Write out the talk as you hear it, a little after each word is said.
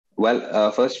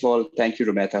First of all, thank you,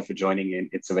 Rumaitha, for joining in.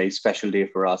 It's a very special day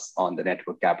for us on the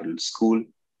Network Capital School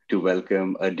to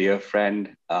welcome a dear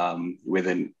friend with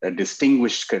a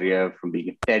distinguished career from being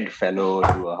a TED Fellow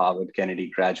to a Harvard Kennedy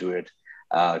graduate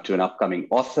to an upcoming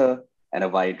author and a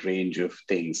wide range of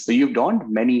things. So you've donned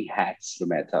many hats,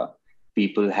 Rumaitha.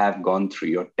 People have gone through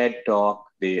your TED Talk.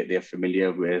 They're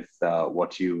familiar with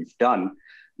what you've done.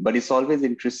 But it's always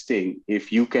interesting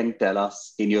if you can tell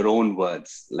us in your own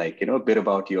words, like, a bit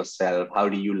about yourself. How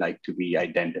do you like to be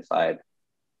identified?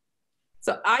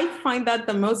 So I find that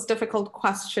the most difficult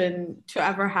question to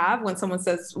ever have when someone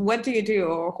says, what do you do?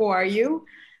 Or who are you?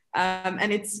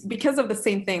 And it's because of the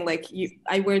same thing.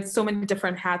 I wear so many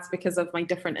different hats because of my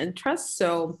different interests.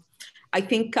 So I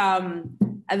think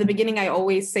at the beginning, I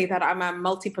always say that I'm a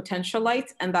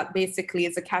multi-potentialite, and that basically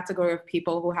is a category of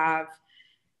people who have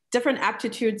different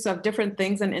aptitudes of different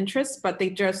things and interests, but they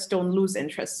just don't lose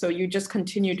interest. So you just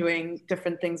continue doing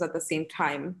different things at the same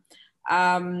time.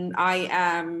 I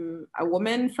am a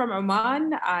woman from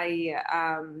Oman. I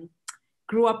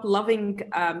grew up loving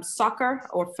soccer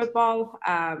or football.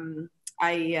 At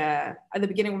the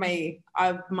beginning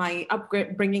of my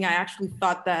upbringing, I actually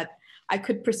thought that I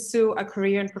could pursue a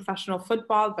career in professional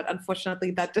football, but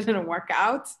unfortunately that didn't work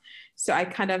out. So I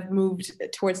kind of moved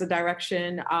towards the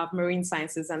direction of marine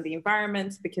sciences and the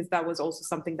environment, because that was also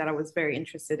something that I was very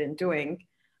interested in doing.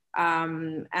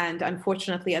 And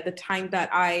unfortunately, at the time that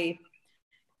I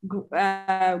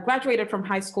graduated from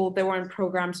high school, there weren't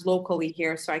programs locally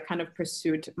here. So I kind of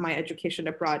pursued my education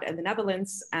abroad in the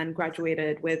Netherlands and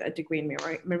graduated with a degree in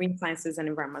marine sciences and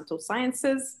environmental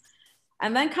sciences.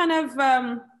 And then kind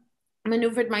of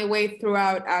maneuvered my way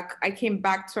throughout. I came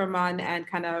back to Oman and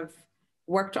kind of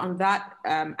worked on that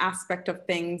aspect of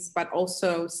things, but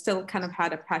also still kind of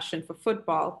had a passion for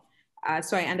football.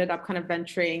 So I ended up kind of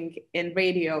venturing in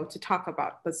radio to talk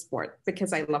about the sport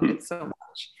because I loved it so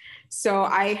much. So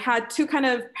I had two kind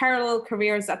of parallel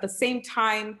careers at the same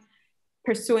time,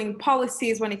 pursuing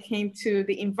policies when it came to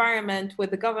the environment with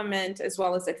the government, as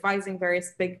well as advising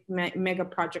various big mega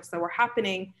projects that were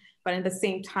happening, but at the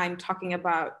same time talking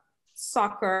about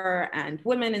soccer and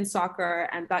women in soccer.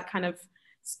 And that kind of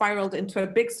spiraled into a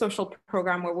big social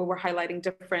program where we were highlighting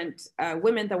different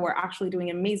women that were actually doing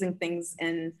amazing things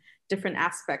in different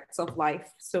aspects of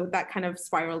life. So that kind of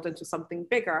spiraled into something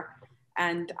bigger.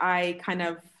 And I kind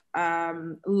of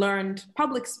learned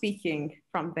public speaking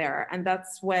from there. And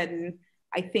that's when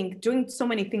I think doing so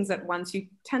many things at once, you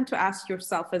tend to ask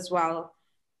yourself as well,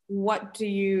 what's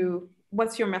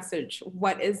your message?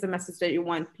 What is the message that you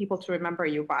want people to remember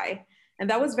you by? And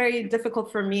that was very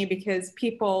difficult for me because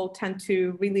people tend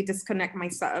to really disconnect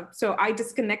myself. So I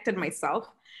disconnected myself.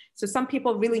 So some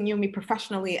people really knew me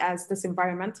professionally as this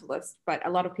environmentalist, but a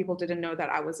lot of people didn't know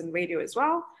that I was in radio as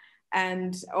well.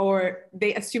 Or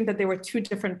they assumed that there were two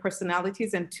different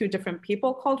personalities and two different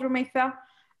people called Rumaitha.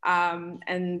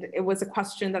 And it was a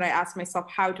question that I asked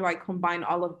myself, how do I combine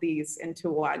all of these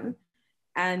into one?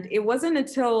 And it wasn't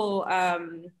until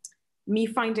me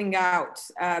finding out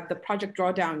the Project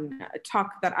Drawdown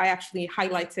talk that I actually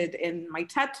highlighted in my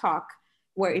TED Talk,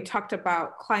 where it talked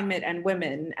about climate and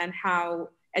women and how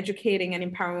educating and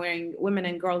empowering women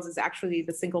and girls is actually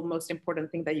the single most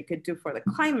important thing that you could do for the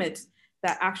climate,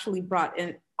 that actually brought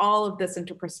in all of this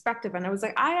into perspective. And I was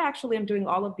like, I actually am doing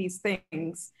all of these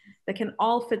things that can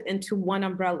all fit into one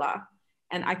umbrella.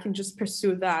 And I can just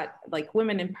pursue that, like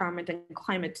women empowerment and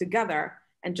climate together,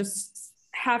 and just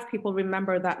have people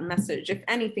remember that message. If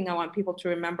anything, I want people to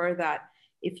remember that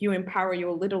if you empower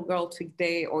your little girl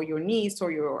today, or your niece,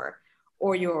 or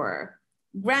your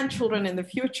grandchildren in the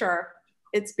future,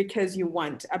 it's because you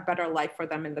want a better life for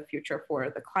them in the future,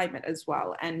 for the climate as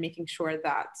well, and making sure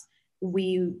that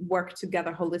we work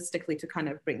together holistically to kind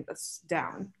of bring this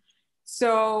down.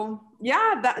 So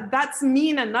yeah, that's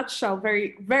me in a nutshell,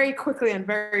 very, very quickly and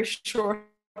very short.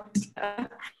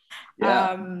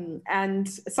 Yeah. And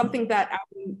something that I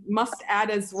must add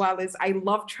as well is I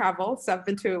love travel. So I've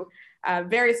been to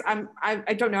various,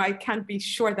 I don't know, I can't be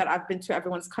sure that I've been to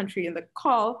everyone's country in the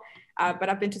call, but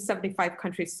I've been to 75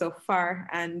 countries so far.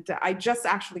 And I just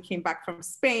actually came back from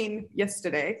Spain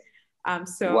yesterday.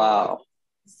 So Wow.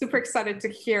 Super excited to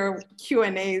hear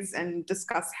Q&As and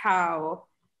discuss how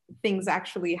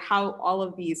all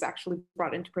of these actually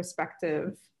brought into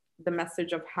perspective the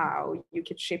message of how you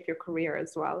could shape your career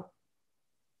as well.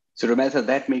 So Rumaitha,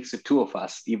 that makes it two of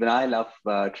us. Even I love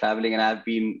traveling, and I've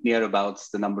been near about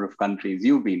the number of countries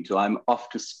you've been to. I'm off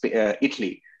to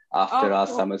Italy after our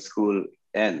summer school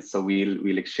ends, so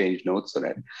we'll exchange notes on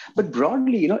it. But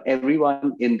broadly,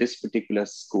 everyone in this particular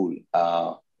school,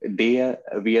 we are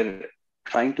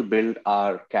trying to build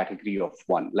our category of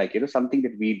one, like, something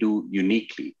that we do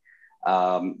uniquely.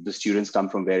 The students come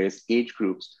from various age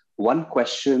groups. One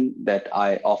question that I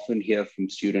often hear from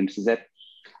students is that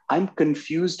I'm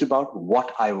confused about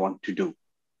what I want to do.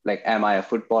 Like, am I a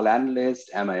football analyst?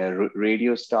 Am I a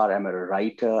radio star? Am I a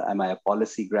writer? Am I a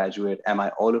policy graduate? Am I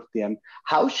all of them?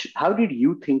 How did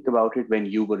you think about it when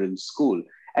you were in school?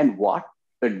 And what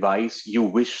advice you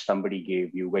wish somebody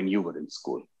gave you when you were in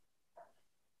school?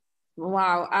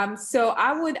 Wow. So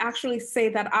I would actually say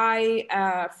that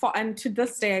and to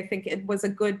this day, I think it was a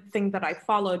good thing that I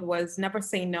followed, was never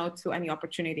say no to any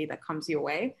opportunity that comes your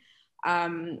way.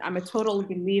 I'm a total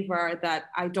believer that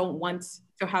I don't want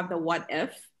to have the what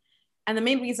if. And the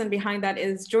main reason behind that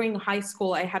is during high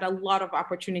school, I had a lot of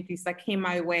opportunities that came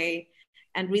my way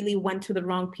and really went to the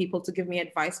wrong people to give me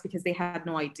advice because they had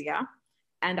no idea.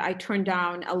 And I turned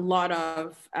down a lot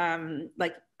of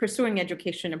like pursuing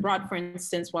education abroad, for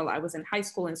instance, while I was in high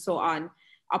school and so on,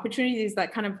 opportunities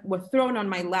that kind of were thrown on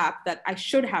my lap that I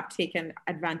should have taken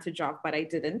advantage of, but I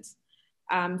didn't.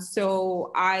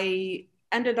 So I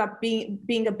ended up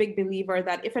being a big believer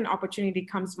that if an opportunity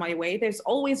comes my way, there's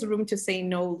always room to say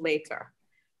no later.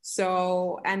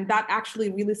 So, and that actually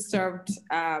really served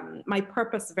my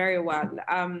purpose very well.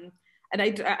 And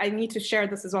I need to share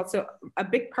this as well. So a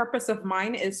big purpose of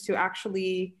mine is to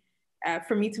actually,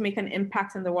 for me to make an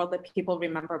impact in the world that people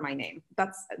remember my name.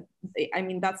 That's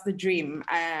the dream.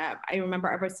 I remember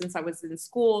ever since I was in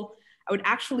school, I would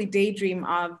actually daydream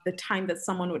of the time that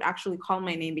someone would actually call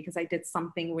my name because I did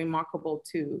something remarkable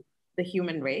to the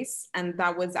human race. And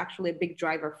that was actually a big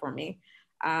driver for me.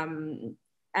 And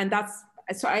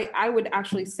so I would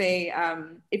actually say,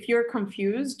 if you're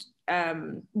confused,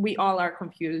 we all are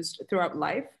confused throughout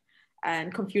life.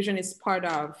 And confusion is part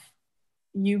of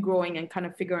you growing and kind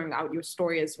of figuring out your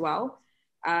story as well.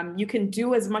 You can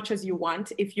do as much as you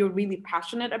want. If you're really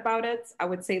passionate about it, I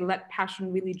would say let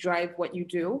passion really drive what you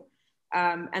do.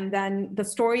 And then the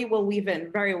story will weave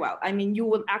in very well. I mean, you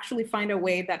will actually find a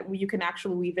way that you can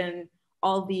actually weave in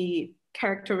all the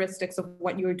characteristics of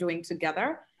what you're doing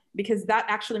together, because that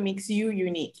actually makes you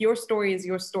unique. Your story is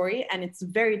your story, and it's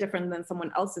very different than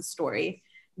someone else's story.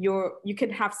 You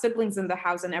could have siblings in the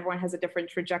house and everyone has a different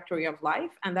trajectory of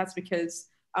life. And that's because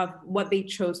of what they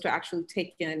chose to actually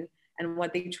take in and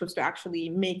what they chose to actually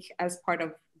make as part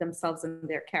of themselves and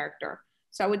their character.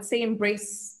 So I would say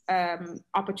embrace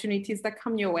opportunities that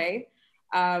come your way.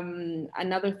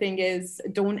 Another thing is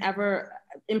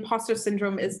imposter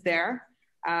syndrome is there.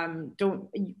 Don't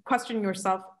question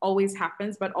yourself, always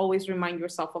happens, but always remind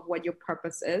yourself of what your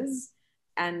purpose is.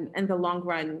 And in the long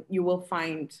run, you will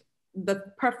find the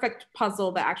perfect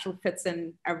puzzle that actually fits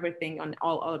in everything on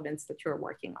all elements that you're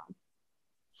working on.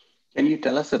 Can you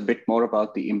tell us a bit more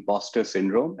about the imposter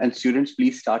syndrome? And students,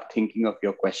 please start thinking of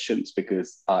your questions,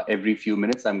 because every few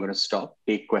minutes I'm going to stop,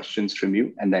 take questions from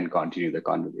you, and then continue the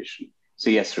conversation. So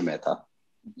yes, Rumaitha.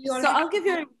 So I'll give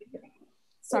you...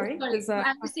 Sorry.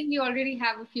 I'm just saying you already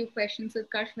have a few questions,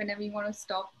 Utkarsh. Whenever you want to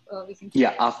stop, we can...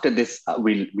 Yeah, after this,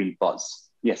 we'll pause.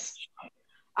 Yes.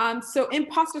 So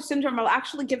imposter syndrome, I'll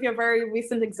actually give you a very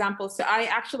recent example. So I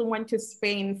actually went to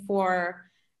Spain for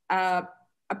a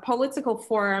political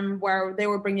forum where they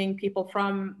were bringing people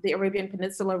from the Arabian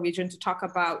Peninsula region to talk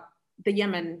about the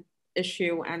Yemen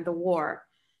issue and the war.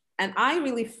 And I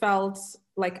really felt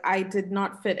like I did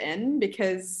not fit in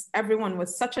because everyone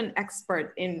was such an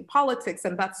expert in politics,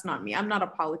 and that's not me. I'm not a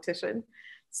politician.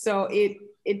 So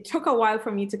it took a while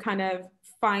for me to kind of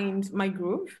find my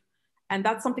groove. And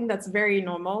that's something that's very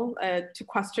normal to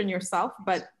question yourself.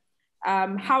 But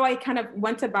how I kind of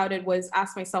went about it was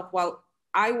ask myself, well,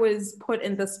 I was put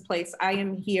in this place. I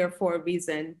am here for a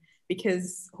reason,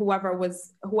 because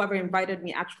whoever invited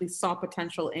me actually saw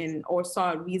potential in, or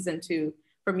saw a reason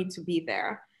for me to be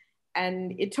there.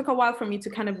 And it took a while for me to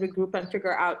kind of regroup and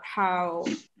figure out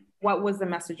what was the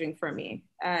messaging for me.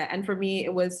 And for me,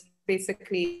 it was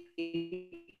basically,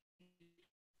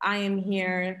 I am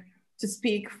here to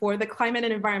speak for the climate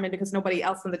and environment because nobody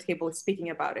else on the table is speaking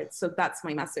about it. So that's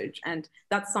my message. And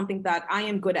that's something that I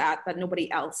am good at, that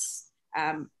nobody else,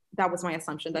 that was my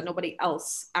assumption, that nobody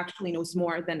else actually knows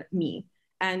more than me.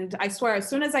 And I swear, as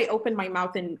soon as I opened my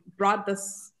mouth and brought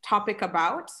this topic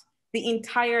about, the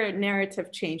entire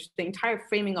narrative changed, the entire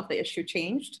framing of the issue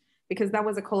changed, because that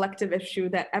was a collective issue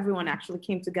that everyone actually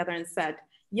came together and said,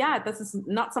 yeah, this is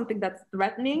not something that's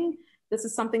threatening. This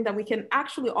is something that we can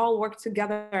actually all work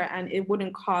together, and it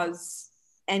wouldn't cause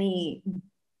any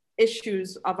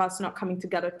issues of us not coming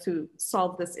together to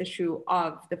solve this issue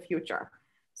of the future.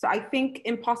 So I think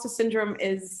imposter syndrome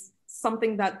is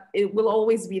something that it will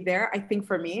always be there, I think,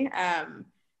 for me.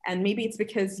 And maybe it's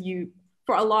because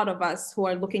for a lot of us who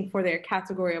are looking for their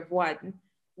category of one,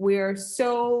 we're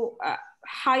so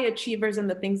high achievers in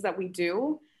the things that we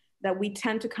do that we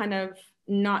tend to kind of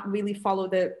not really follow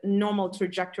the normal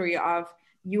trajectory of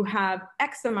you have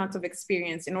X amount of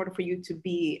experience in order for you to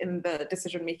be in the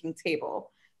decision-making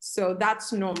table. So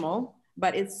that's normal,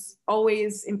 but it's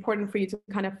always important for you to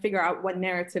kind of figure out what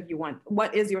narrative you want.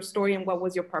 What is your story and what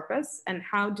was your purpose? And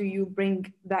how do you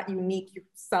bring that unique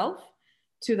self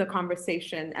to the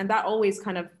conversation? And that always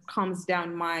kind of calms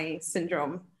down my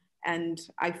syndrome. And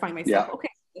I find myself, okay,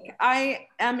 I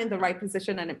am in the right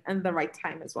position and the right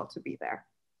time as well to be there.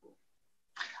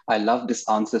 I love this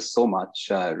answer so much,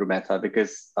 Rumaitha,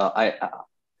 because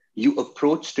you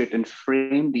approached it and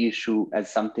framed the issue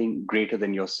as something greater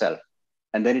than yourself.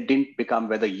 And then it didn't become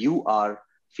whether you are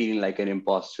feeling like an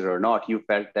imposter or not. You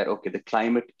felt that, okay, the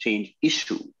climate change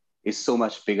issue is so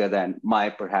much bigger than my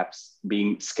perhaps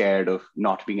being scared of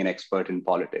not being an expert in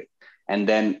politics. And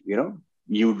then,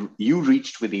 you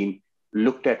reached within,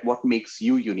 looked at what makes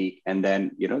you unique, and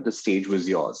then, the stage was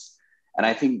yours. And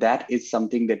I think that is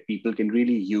something that people can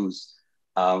really use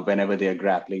whenever they are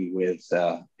grappling with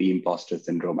the imposter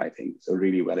syndrome, I think. So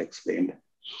really well explained.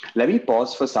 Let me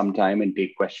pause for some time and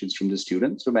take questions from the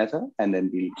students, Rumaitha, and then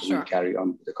we'll carry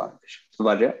on with the conversation. So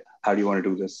Varya, how do you want to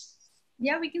do this?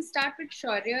 Yeah, we can start with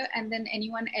Shaurya, and then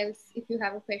anyone else, if you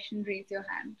have a question, raise your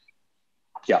hand.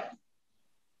 Yeah,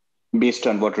 based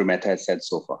on what Rumaitha has said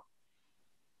so far.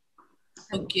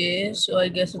 Okay, so I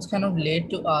guess it's kind of late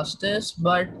to ask this,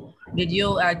 but did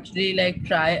you actually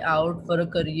try out for a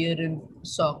career in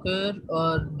soccer,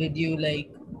 or did you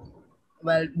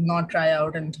not try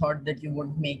out and thought that you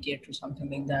wouldn't make it or something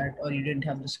like that, or you didn't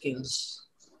have the skills?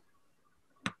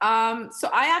 So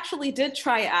I actually did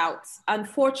try out.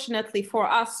 Unfortunately for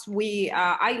us,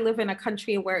 I live in a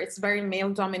country where it's very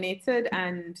male dominated,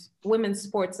 and women's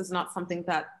sports is not something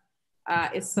that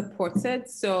is supported.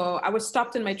 So I was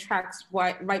stopped in my tracks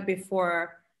right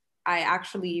before I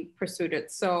actually pursued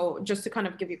it. So just to kind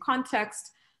of give you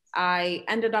context, I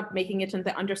ended up making it in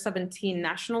the under-17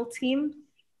 national team,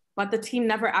 but the team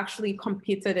never actually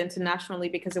competed internationally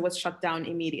because it was shut down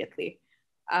immediately.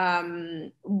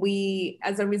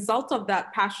 As a result of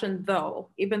that passion though,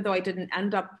 even though I didn't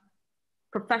end up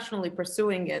professionally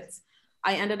pursuing it,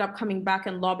 I ended up coming back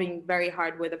and lobbying very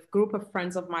hard with a group of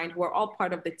friends of mine who are all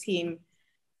part of the team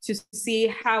to see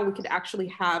how we could actually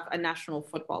have a national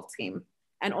football team.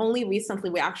 And only recently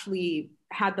we actually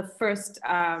had the first,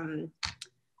 I'm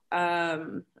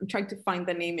trying to find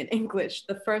the name in English,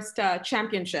 the first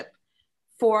championship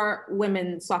for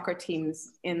women's soccer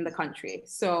teams in the country.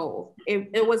 So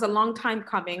it was a long time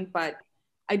coming, but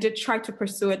I did try to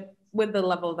pursue it with the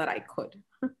level that I could.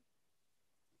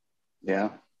 Yeah.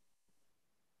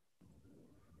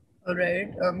 All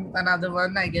right. Another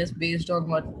one, I guess, based on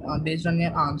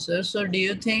your answer. So, do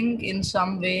you think in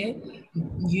some way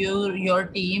your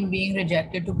team being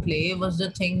rejected to play was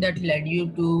the thing that led you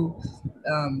to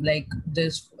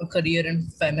this career in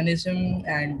feminism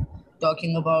and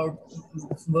talking about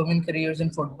women careers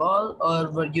in football, or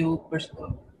were you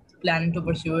planning to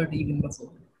pursue it even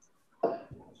before?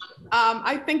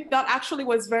 I think that actually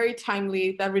was very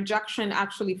timely. The rejection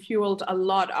actually fueled a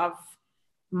lot of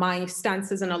my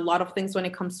stances and a lot of things when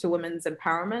it comes to women's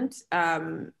empowerment.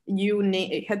 You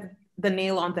hit the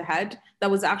nail on the head.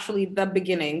 That was actually the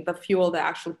beginning, the fuel that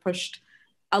actually pushed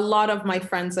a lot of my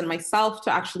friends and myself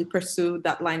to actually pursue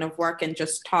that line of work and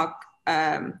just talk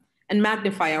and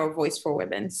magnify our voice for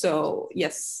women. So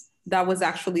yes, that was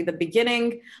actually the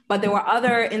beginning, but there were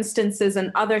other instances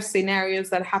and other scenarios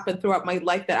that happened throughout my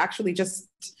life that actually just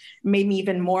made me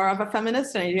even more of a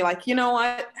feminist. And you're like, you know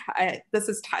what,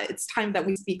 it's time that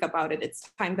we speak about it. It's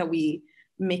time that we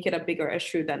make it a bigger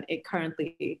issue than it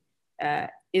currently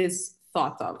is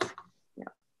thought of. Yeah.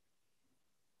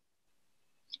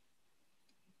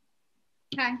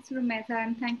 Thanks, Rumaitha,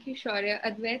 and thank you, Shaurya.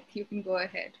 Advait, you can go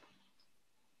ahead.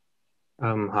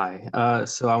 Hi.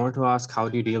 So I want to ask, how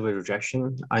do you deal with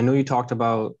rejection? I know you talked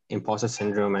about imposter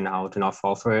syndrome and how to not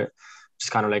fall for it,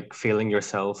 just kind of like failing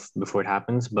yourself before it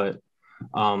happens. But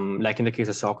like in the case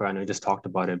of soccer, I know you just talked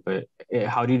about it, but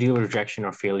how do you deal with rejection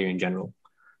or failure in general?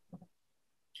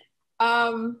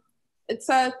 It's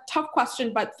a tough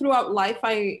question, but throughout life,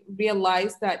 I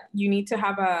realized that you need to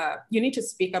talk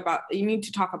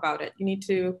about it. You need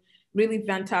to really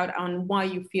vent out on why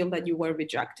you feel that you were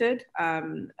rejected.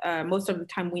 Most of the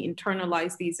time we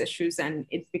internalize these issues and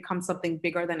it becomes something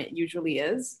bigger than it usually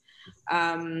is.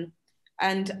 And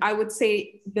I would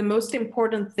say the most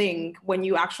important thing when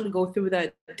you actually go through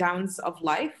the downs of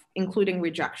life, including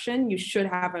rejection, you should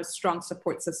have a strong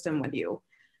support system with you.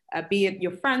 Be it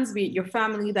your friends, be it your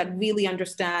family that really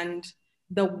understand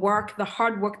the work, the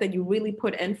hard work that you really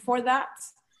put in for that,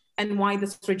 and why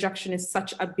this rejection is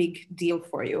such a big deal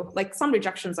for you. Like some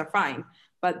rejections are fine,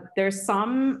 but there's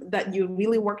some that you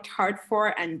really worked hard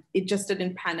for and it just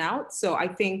didn't pan out. So I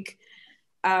think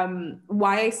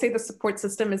why I say the support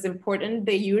system is important,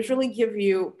 they usually give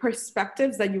you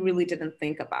perspectives that you really didn't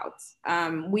think about.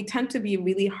 We tend to be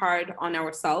really hard on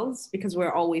ourselves because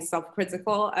we're always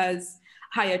self-critical as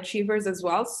high achievers as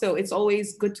well. So it's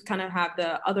always good to kind of have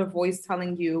the other voice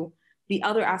telling you the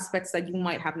other aspects that you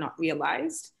might have not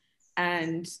realized.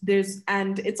 And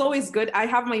it's always good. I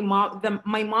have my mom,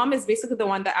 my mom is basically the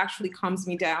one that actually calms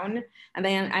me down. And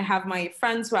then I have my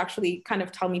friends who actually kind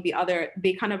of tell me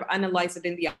they kind of analyze it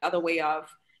in the other way of,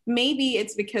 maybe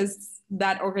it's because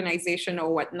that organization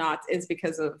or whatnot is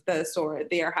because of this, or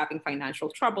they are having financial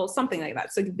trouble, something like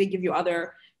that. So they give you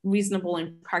other reasonable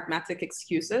and pragmatic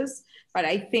excuses. But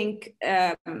I think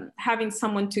having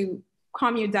someone to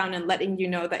calm you down and letting you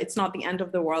know that it's not the end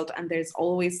of the world and there's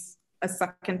always a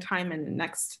second time and the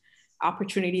next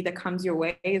opportunity that comes your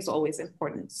way is always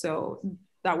important. So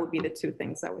that would be the two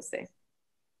things I would say.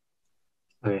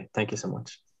 Okay, thank you so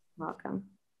much. Welcome.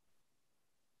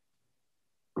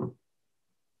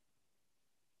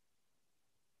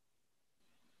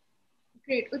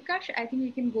 Great. Utkarsh, I think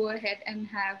we can go ahead and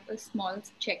have a small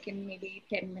check-in maybe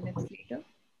 10 minutes later.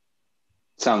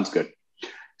 Sounds good.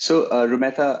 So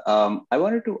Rumaitha, I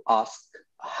wanted to ask,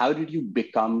 how did you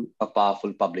become a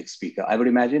powerful public speaker? I would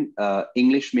imagine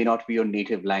English may not be your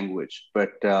native language,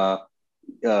 but tell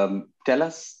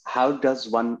us, how does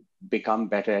one become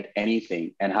better at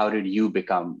anything, and how did you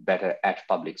become better at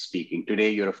public speaking?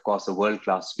 Today, you're of course a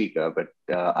world-class speaker, but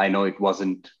I know it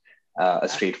wasn't a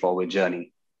straightforward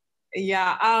journey.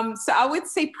 Yeah, so I would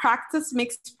say practice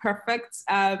makes perfect.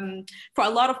 For a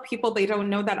lot of people, they don't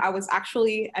know that I was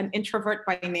actually an introvert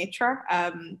by nature.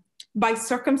 By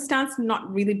circumstance,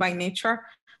 not really by nature.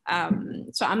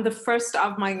 So I'm the first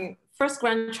of my first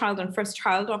grandchild and first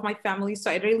child of my family. So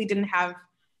I really didn't have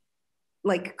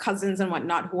like cousins and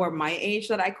whatnot who are my age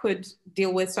that I could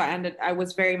deal with. So I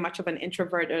was very much of an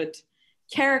introverted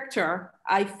character.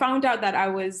 I found out that I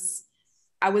was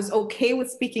okay with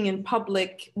speaking in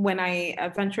public when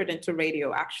I ventured into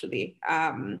radio, actually.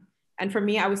 And for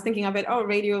me, I was thinking of it, oh,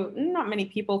 radio, not many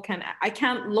people I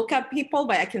can't look at people,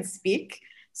 but I can speak.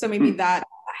 So maybe that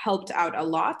helped out a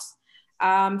lot.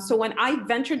 So when I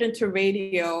ventured into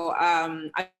radio,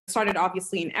 I started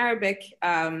obviously in Arabic,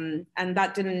 and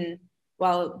that didn't,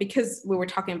 well, because we were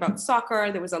talking about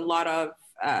soccer, there was a lot of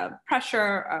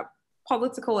pressure,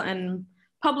 political and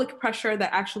public pressure that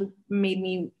actually made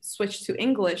me switch to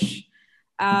English.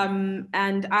 And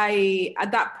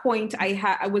at that point,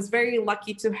 I was very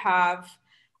lucky to have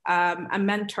a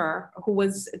mentor who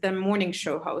was the morning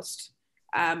show host.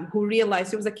 Who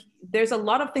realized it was like, there's a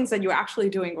lot of things that you're actually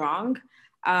doing wrong.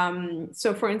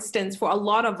 So for instance, for a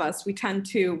lot of us,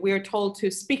 we're told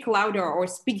to speak louder or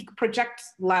project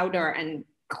louder and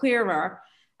clearer.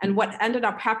 And what ended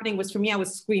up happening was, for me, I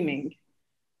was screaming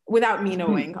without me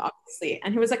knowing, obviously.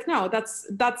 And he was like, no,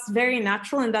 that's very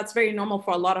natural. And that's very normal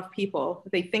for a lot of people.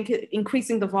 They think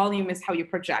increasing the volume is how you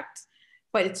project,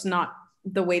 but it's not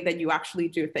the way that you actually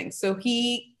do things. So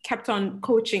he kept on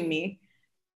coaching me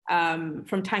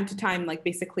from time to time, like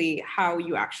basically how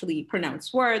you actually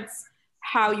pronounce words,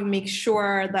 how you make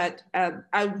sure that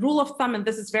a rule of thumb, and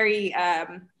this is very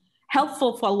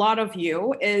helpful for a lot of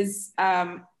you, is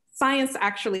science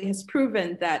actually has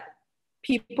proven that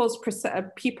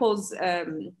people's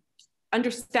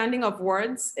understanding of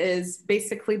words is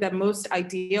basically the most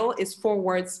ideal is 4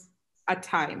 words a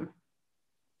time.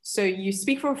 So you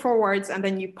speak for 4 words and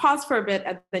then you pause for a bit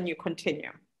and then you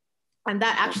continue. And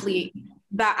that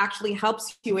actually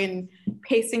helps you in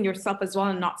pacing yourself as well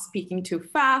and not speaking too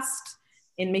fast,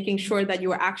 in making sure that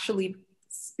you are actually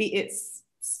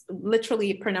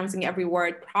literally pronouncing every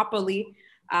word properly.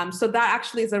 So that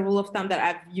actually is a rule of thumb that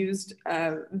I've used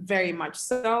very much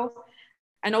so.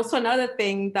 And also another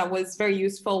thing that was very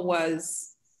useful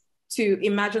was to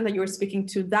imagine that you were speaking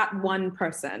to that one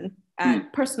person and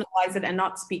personalize it and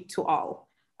not speak to all.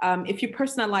 If you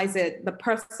personalize it, the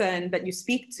person that you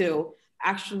speak to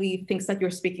actually thinks that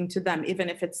you're speaking to them, even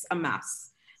if it's a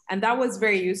mass. And that was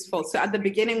very useful. So at the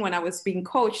beginning, when I was being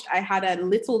coached, I had a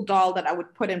little doll that I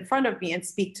would put in front of me and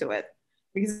speak to it.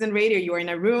 Because in radio, you're in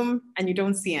a room and you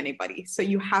don't see anybody. So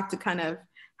you have to kind of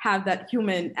have that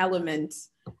human element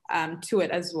to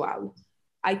it as well.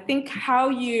 I think how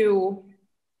you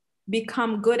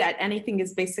become good at anything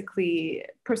is basically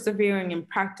persevering and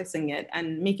practicing it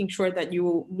and making sure that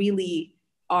you really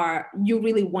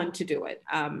want to do it.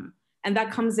 And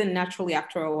that comes in naturally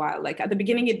after a while. Like at the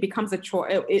beginning, it becomes a chore.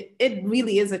 It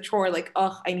really is a chore. Like,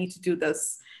 oh, I need to do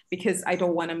this because I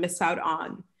don't want to miss out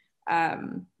on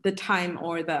the time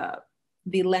or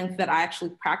the length that I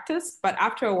actually practice. But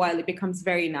after a while, it becomes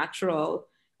very natural.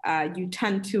 You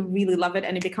tend to really love it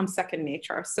and it becomes second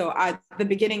nature. So at the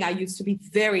beginning, I used to be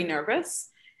very nervous.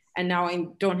 And now I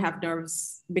don't have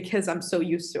nerves because I'm so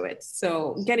used to it.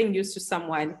 So getting used to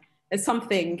someone is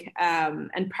something,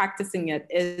 and practicing it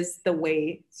is the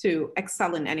way to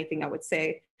excel in anything, I would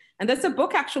say. And there's a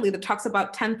book actually that talks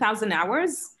about 10,000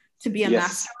 hours to be a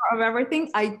master of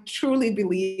everything. I truly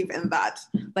believe in that.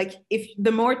 Like if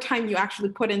the more time you actually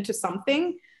put into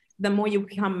something, the more you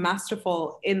become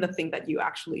masterful in the thing that you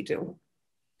actually do.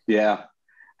 Yeah.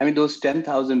 I mean, those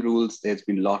 10,000 rules, there's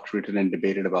been a lot written and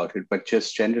debated about it, but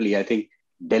just generally, I think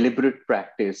deliberate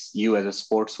practice, you as a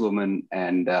sportswoman,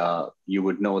 and you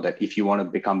would know that if you want to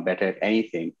become better at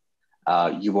anything,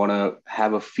 you want to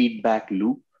have a feedback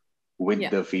loop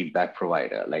with the feedback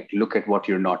provider. Like look at what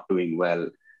you're not doing well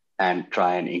and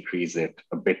try and increase it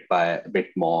a bit by a bit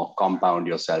more, compound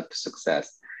yourself to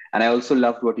success. And I also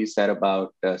loved what you said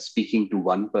about speaking to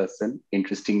one person.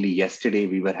 Interestingly, yesterday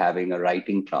we were having a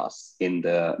writing class in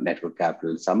the Network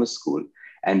Capital Summer School,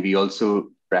 and we also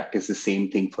practice the same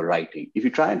thing for writing. If you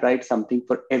try and write something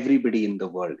for everybody in the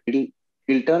world, it'll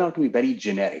turn out to be very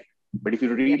generic. But if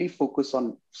you really focus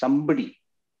on somebody,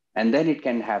 and then it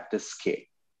can have the scale.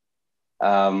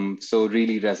 So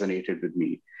really resonated with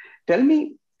me. Tell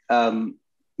me,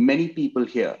 many people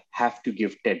here have to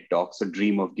give TED Talks or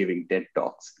dream of giving TED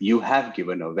Talks. You have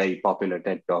given a very popular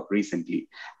TED Talk recently.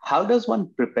 How does one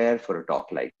prepare for a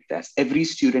talk like this? Every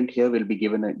student here will be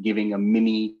giving a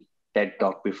mini TED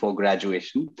Talk before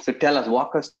graduation. So tell us,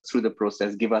 walk us through the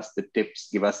process, give us the tips,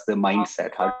 give us the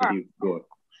mindset. How did you go?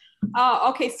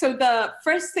 Okay, so the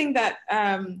first thing that,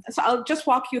 so I'll just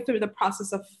walk you through the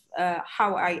process of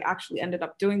how I actually ended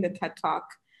up doing the TED Talk.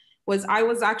 Was I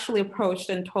was actually approached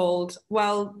and told,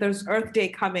 well, there's Earth Day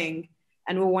coming,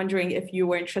 and we're wondering if you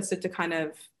were interested to kind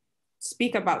of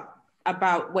speak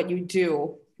about what you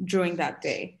do during that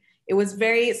day. It was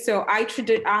very, so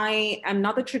I am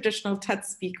not a traditional TED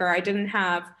speaker. I didn't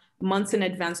have months in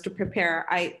advance to prepare.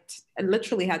 I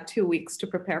literally had 2 weeks to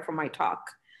prepare for my talk.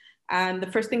 And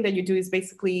the first thing that you do is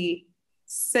basically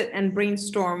sit and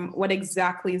brainstorm what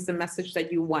exactly is the message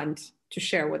that you want to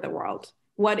share with the world.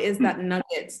 What is that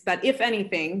nugget that, if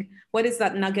anything, what is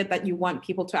that nugget that you want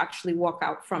people to actually walk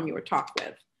out from your talk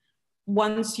with?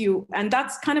 And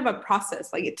that's kind of a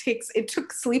process. Like it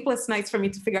took sleepless nights for me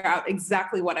to figure out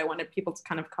exactly what I wanted people to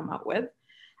kind of come out with.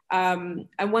 And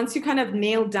once you kind of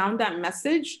nail down that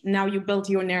message, now you build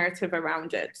your narrative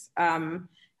around it. And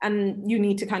you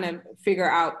need to kind of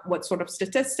figure out what sort of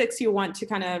statistics you want to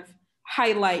kind of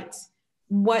highlight.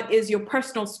 What is your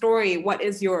personal story? What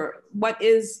is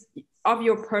of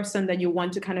your person that you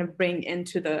want to kind of bring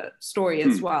into the story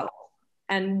as well?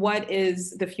 And what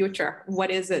is the future?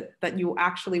 What is it that you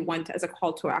actually want as a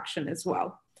call to action as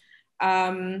well?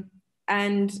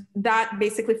 And that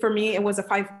basically for me, it was a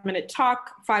 5-minute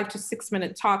talk, 5 to 6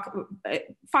 minute talk,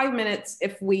 5 minutes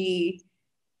if we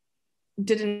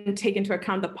didn't take into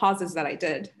account the pauses that I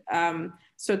did.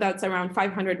 So that's around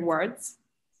 500 words.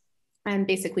 And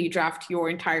basically draft your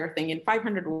entire thing in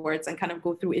 500 words and kind of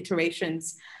go through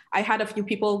iterations. I had a few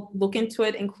people look into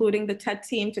it, including the TED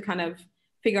team, to kind of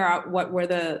figure out what were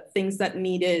the things that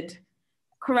needed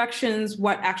corrections,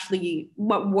 what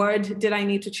word did I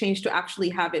need to change to actually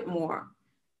have it more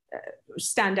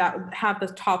stand out, have the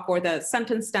talk or the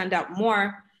sentence stand out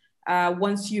more.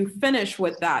 Once you finish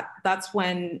with that, that's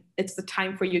when it's the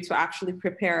time for you to actually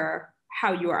prepare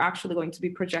how you are actually going to be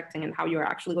projecting and how you're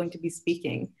actually going to be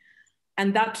speaking.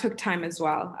 And that took time as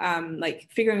well, like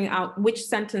figuring out which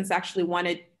sentence actually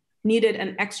needed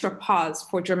an extra pause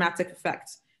for dramatic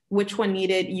effect, which one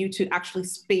needed you to actually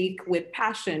speak with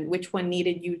passion, which one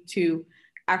needed you to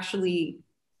actually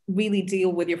really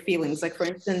deal with your feelings. Like for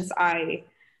instance, I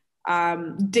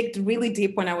digged really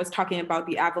deep when I was talking about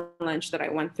the avalanche that I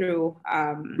went through.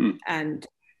 And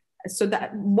so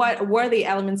that what were the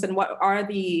elements and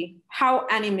how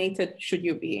animated should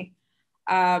you be?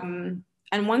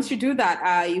 And once you do that,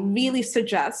 I really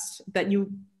suggest that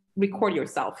you record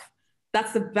yourself.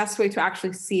 That's the best way to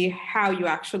actually see how you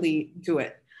actually do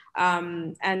it.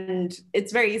 And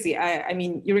it's very easy. I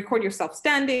mean, you record yourself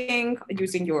standing,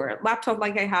 using your laptop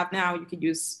like I have now. You could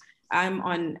use, I'm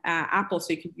on Apple,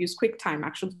 so you could use QuickTime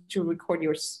actually to record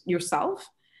yourself.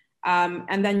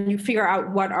 And then you figure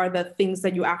out what are the things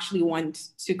that you actually want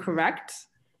to correct.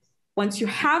 Once you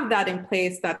have that in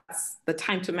place, that's the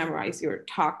time to memorize your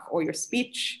talk or your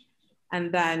speech.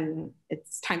 and then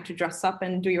it's time to dress up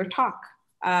and do your talk.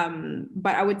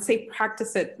 But I would say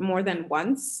practice it more than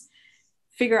once.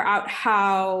 Figure out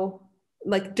how,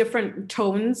 like, different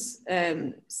tones,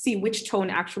 see which tone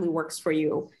actually works for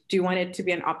you. Do you want it to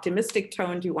be an optimistic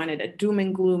tone? Do you want it a doom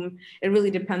and gloom? It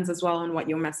really depends as well on what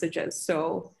your message is.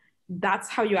 So that's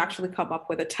how you actually come up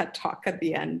with a TED Talk at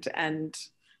the end, and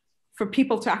for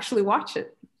people to actually watch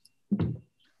it.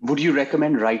 Would you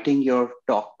recommend writing your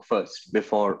talk first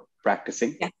before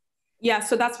practicing? Yeah,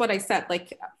 so that's what I said,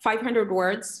 like 500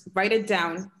 words, write it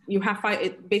down. You have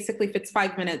basically, if it's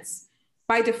 5 minutes,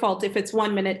 by default, if it's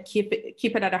 1 minute, keep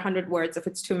it at 100 words. If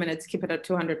it's 2 minutes, keep it at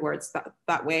 200 words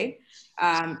that way.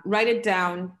 Write it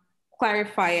down,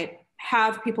 clarify it,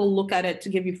 have people look at it to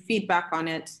give you feedback on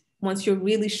it. Once you're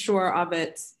really sure of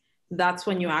it, that's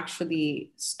when you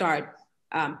actually start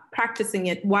practicing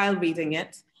it while reading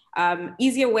it.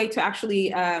 Easier way to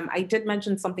actually, I did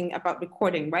mention something about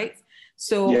recording, right?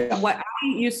 So what I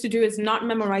used to do is not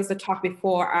memorize the talk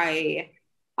before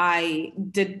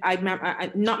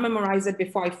not memorize it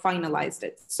before I finalized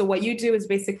it. So what you do is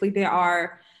basically there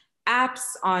are apps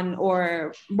on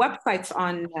or websites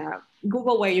on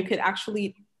Google where you could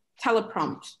actually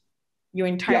teleprompt your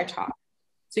entire talk.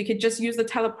 So you could just use the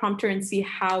teleprompter and see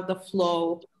how the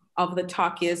flow of the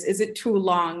talk is. Is it too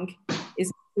long? Is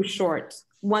it too short?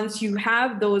 Once you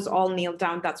have those all nailed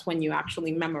down, that's when you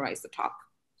actually memorize the talk.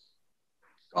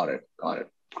 Got it.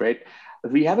 Great.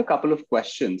 We have a couple of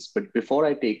questions, but before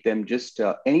I take them, just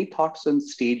any thoughts on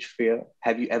stage fear?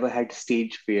 Have you ever had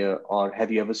stage fear, or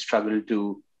have you ever struggled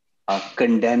to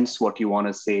condense what you want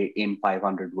to say in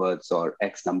 500 words or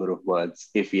X number of words?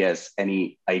 If yes,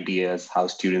 any ideas how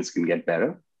students can get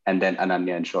better? And then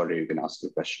Ananya and Shaurya, you can ask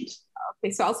your questions.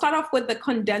 Okay, so I'll start off with the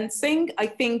condensing. I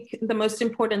think the most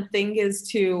important thing is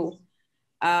to,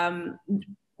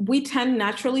 we tend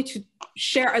naturally to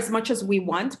share as much as we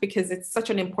want because it's such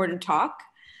an important talk.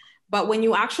 But when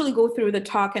you actually go through the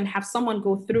talk and have someone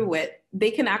go through it,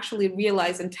 they can actually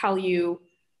realize and tell you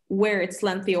where it's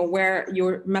lengthy or where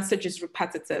your message is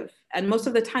repetitive. And most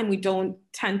of the time we don't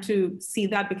tend to see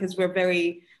that because we're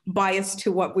very biased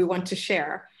to what we want to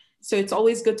share. So it's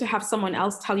always good to have someone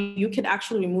else tell you, you could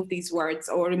actually remove these words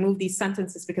or remove these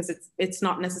sentences because it's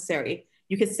not necessary.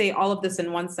 You could say all of this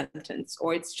in one sentence,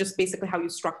 or it's just basically how you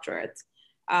structure it.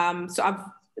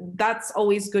 That's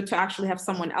always good to actually have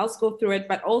someone else go through it,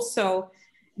 but also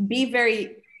be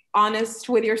very honest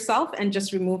with yourself and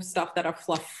just remove stuff that are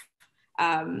fluff. There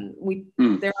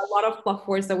are a lot of fluff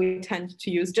words that we tend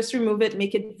to use. Just remove it,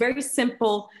 make it very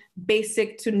simple,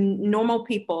 basic to normal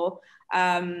people.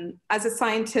 As a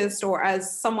scientist or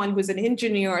as someone who's an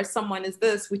engineer or someone is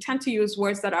this, we tend to use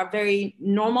words that are very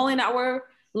normal in our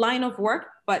line of work,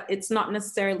 but it's not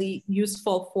necessarily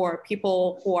useful for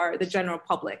people or the general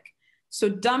public. So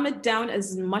dumb it down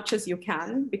as much as you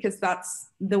can, because that's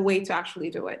the way to actually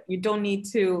do it. You don't need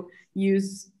to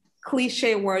use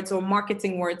cliche words or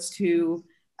marketing words to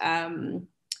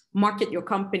market your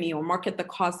company or market the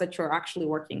cause that you're actually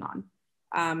working on.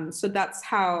 So that's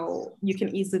how you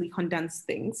can easily condense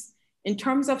things. In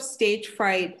terms of stage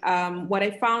fright, what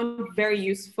I found very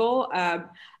useful,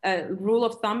 rule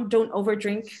of thumb, don't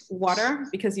overdrink water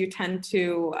because you tend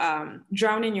to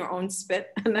drown in your own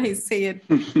spit. And I say it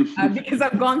because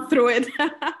I've gone through it.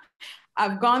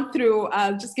 I've gone through,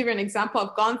 just give you an example,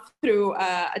 I've gone through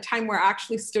a time where I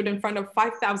actually stood in front of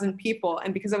 5,000 people.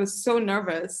 And because I was so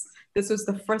nervous, this was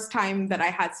the first time that I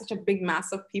had such a big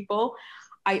mass of people.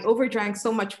 I overdrank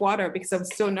so much water because I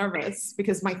was so nervous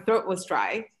because my throat was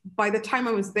dry. By the time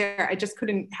I was there, I just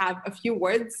couldn't have a few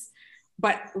words,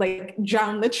 but like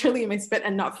drown literally in my spit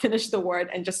and not finish the word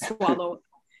and just swallow.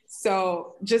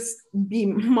 So just be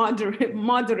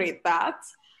moderate that.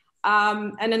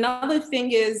 And another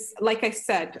thing is, like I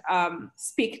said,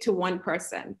 speak to one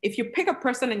person. If you pick a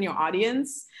person in your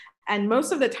audience, and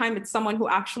most of the time it's someone who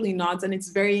actually nods and it's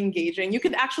very engaging, you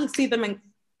can actually see them and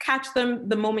catch them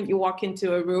the moment you walk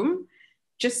into a room.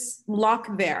 Just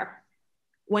lock there.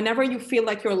 Whenever you feel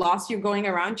like you're lost, you're going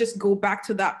around, just go back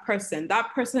to that person.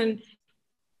 That person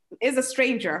is a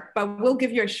stranger, but will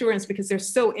give you assurance because they're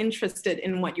so interested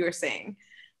in what you're saying.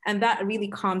 And that really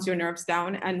calms your nerves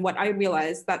down. And what I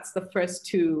realized, that's the first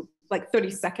 30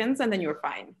 seconds, and then you're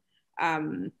fine.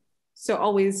 So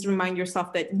always remind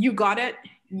yourself that you got it.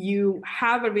 You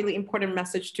have a really important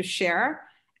message to share,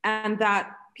 and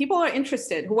that people are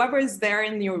interested. Whoever is there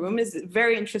in your room is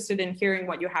very interested in hearing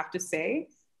what you have to say,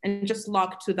 and just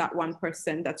lock to that one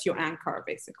person. That's your anchor,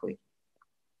 basically.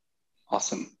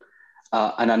 Awesome.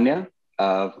 Ananya,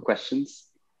 questions?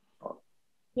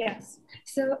 Yes.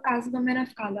 So as women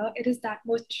of color, it is that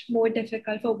much more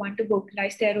difficult for one to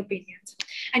vocalize their opinions.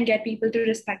 and get people to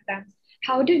respect them.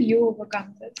 How did you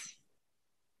overcome this?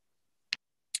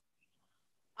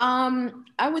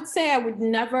 I would say I would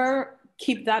never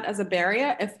keep that as a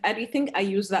barrier. If anything, I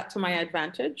use that to my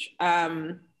advantage.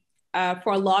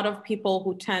 For a lot of people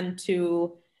who tend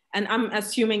to, and I'm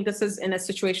assuming this is in a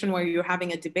situation where you're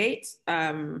having a debate.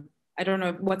 I don't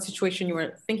know what situation you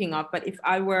were thinking of, but if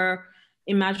I were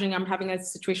imagining I'm having a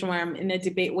situation where I'm in a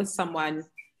debate with someone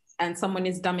and someone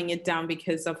is dumbing it down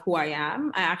because of who I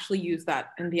am, I actually use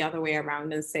that in the other way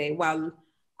around and say, well,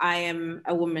 I am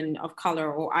a woman of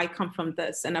color, or I come from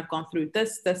this and I've gone through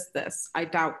this. I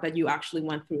doubt that you actually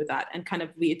went through that, and kind of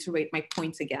reiterate my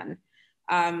point again.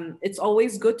 It's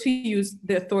always good to use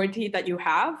the authority that you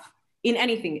have in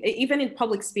anything, even in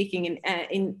public speaking,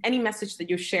 in any message that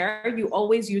you share. You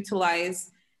always utilize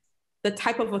the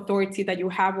type of authority that you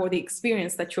have or the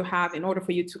experience that you have in order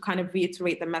for you to kind of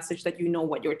reiterate the message that you know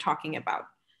what you're talking about.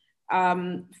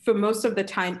 For most of the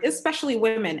time, especially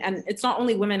women, and it's not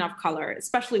only women of color,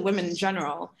 especially women in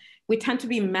general, we tend to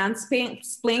be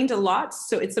mansplained a lot.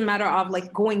 So it's a matter of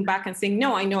like going back and saying,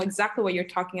 no, I know exactly what you're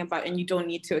talking about and you don't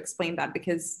need to explain that,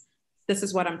 because this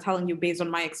is what I'm telling you based on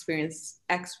my experience,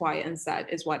 X, Y, and Z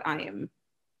is what I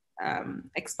am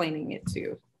explaining it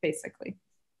to, basically.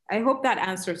 I hope that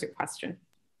answers your question.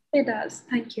 It does,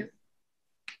 thank you.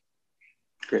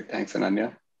 Great, thanks,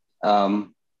 Ananya.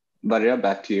 Maria,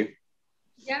 back to you.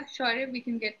 Yeah, sure, we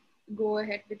can go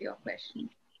ahead with your question.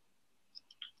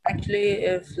 Actually,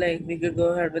 if like we could go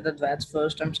ahead with Advait's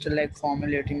first, I'm still like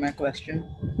formulating my question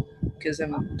because I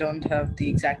don't have the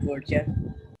exact words yet.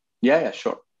 Yeah,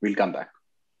 sure. We'll come back.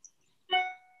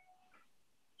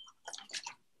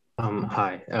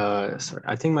 Hi. Sorry,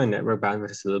 I think my network bandwidth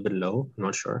is a little bit low. I'm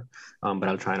not sure, but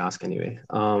I'll try and ask anyway.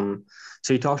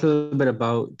 So you talked a little bit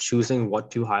about choosing what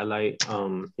to highlight,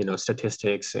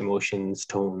 statistics, emotions,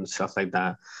 tones, stuff like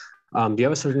that. Do you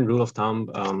have a certain rule of thumb?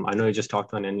 I know you just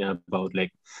talked to Ananya about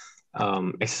like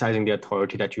exercising the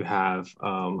authority that you have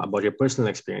about your personal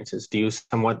experiences.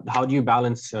 How do you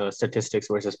balance statistics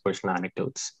versus personal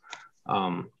anecdotes?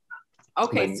 When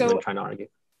trying to argue?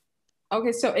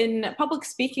 Okay, so in public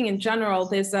speaking in general,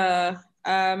 there's I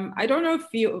don't know if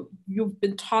you've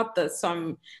been taught this.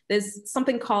 There's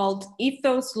something called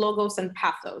ethos, logos, and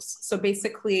pathos. So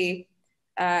basically,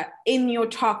 in your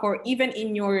talk or even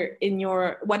in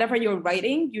your whatever you're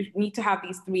writing, you need to have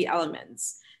these three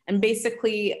elements. And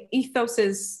basically,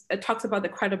 ethos talks about the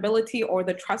credibility or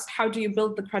the trust. How do you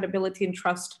build the credibility and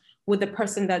trust with the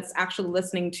person that's actually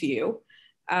listening to you?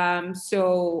 And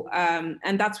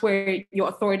that's where your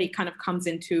authority kind of comes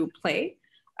into play.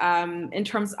 In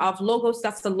terms of logos,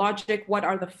 that's the logic. What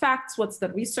are the facts? What's the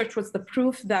research? What's the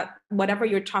proof that whatever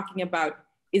you're talking about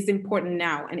is important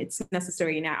now and it's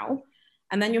necessary now?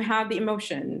 And then you have the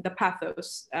emotion, the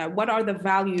pathos. What are the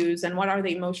values and what are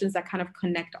the emotions that kind of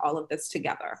connect all of this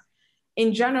together?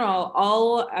 In general,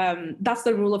 that's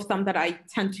the rule of thumb that I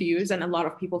tend to use and a lot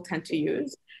of people tend to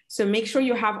use. So make sure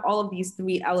you have all of these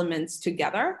three elements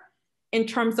together. In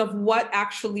terms of what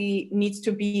actually needs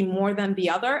to be more than the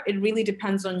other, it really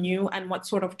depends on you and what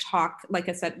sort of talk, like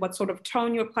I said, what sort of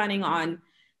tone you're planning on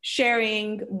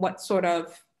sharing, what sort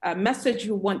of message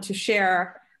you want to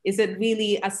share. Is it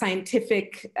really a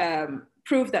scientific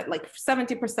proof that like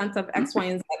 70% of X, Y,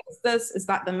 and Z is this? Is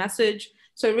that the message?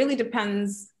 So it really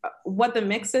depends what the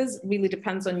mix is, really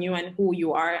depends on you and who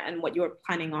you are and what you're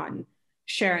planning on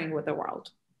sharing with the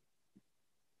world.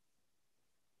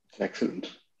 Excellent.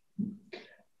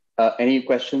 Any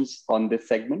questions on this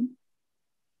segment?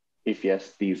 If yes,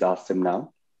 please ask them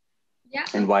now. Yeah.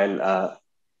 And while,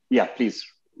 please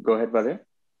go ahead, Valia.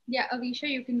 Yeah, Avisha,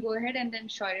 you can go ahead, and then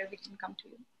Shaurya, we can come to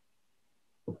you.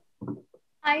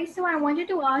 Hi, so I wanted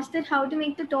to ask that how to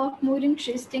make the talk more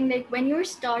interesting. Like when you're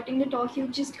starting the talk, you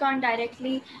just can't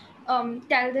directly tell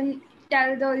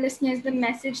the listeners the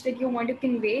message that you want to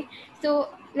convey. So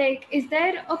like, is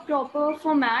there a proper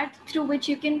format through which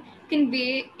you can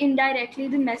convey indirectly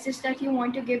the message that you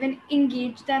want to give and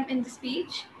engage them in the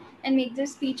speech and make the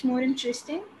speech more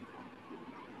interesting?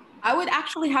 I would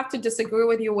actually have to disagree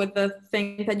with you with the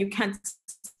thing that you can't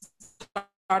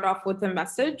start off with a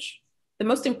message. The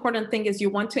most important thing is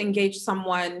you want to engage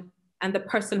someone and the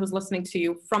person who's listening to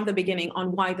you from the beginning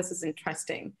on why this is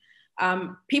interesting.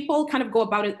 People kind of go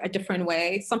about it a different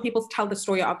way. Some people tell the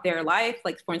story of their life.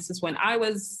 Like for instance, when I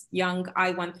was young,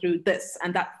 I went through this,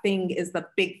 and that thing is the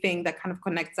big thing that kind of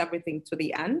connects everything to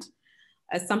the end.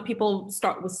 Some people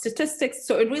start with statistics.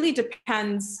 So it really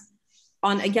depends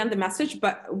on, again, the message,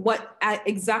 but what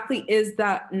exactly is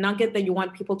that nugget that you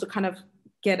want people to kind of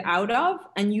get out of,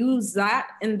 and use that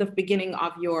in the beginning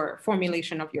of your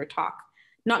formulation of your talk.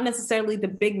 Not necessarily the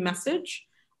big message,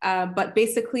 but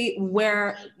basically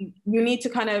where you need to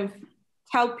kind of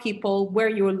tell people where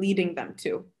you're leading them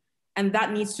to. And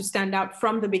that needs to stand out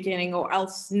from the beginning, or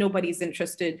else nobody's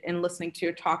interested in listening to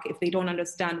your talk if they don't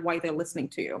understand why they're listening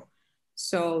to you.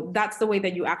 So that's the way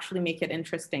that you actually make it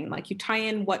interesting. Like you tie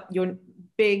in what your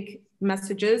big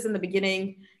message is in the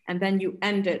beginning, and then you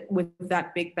end it with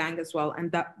that big bang as well,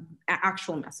 and that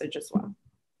actual message as well.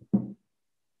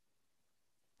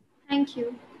 Thank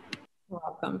you. You're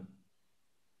welcome.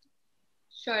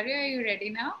 Shaurya, are you ready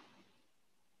now?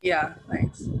 Yeah,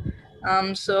 thanks.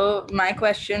 So my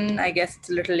question, I guess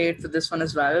it's a little late for this one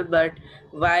as well, but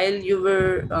while you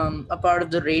were a part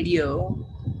of the radio,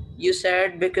 you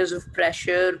said because of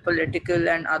pressure, political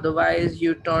and otherwise,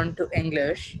 you turned to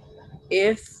English.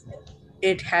 If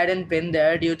it hadn't been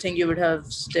there, do you think you would have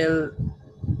still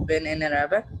been in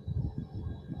Arabic?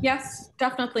 Yes,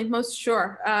 definitely, most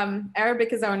sure.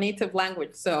 Arabic is our native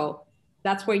language, so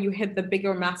that's where you hit the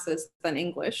bigger masses than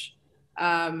English,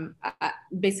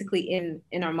 basically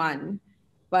in Oman.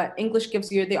 But English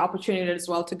gives you the opportunity as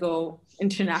well to go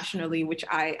internationally, which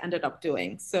I ended up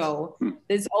doing. So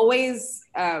there's always,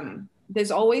 I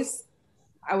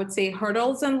would say,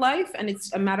 hurdles in life, and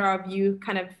it's a matter of you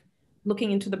kind of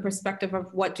looking into the perspective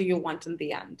of what do you want in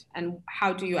the end, and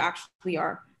how do you actually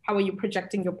how are you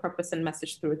projecting your purpose and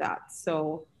message through that?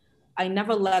 So I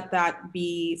never let that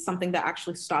be something that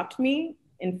actually stopped me.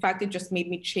 In fact, it just made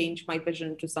me change my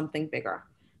vision to something bigger.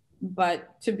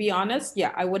 But to be honest,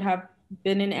 yeah, I would have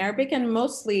been in Arabic and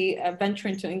mostly venture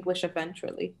into English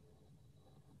eventually.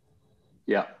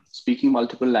 Yeah, speaking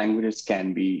multiple languages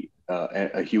can be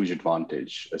a huge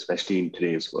advantage, especially in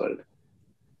today's world.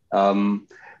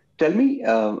 Tell me,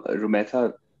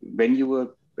 Rumaitha, when you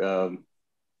were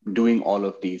doing all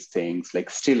of these things, like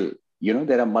still,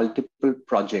 there are multiple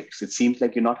projects. It seems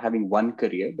like you're not having one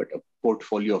career, but a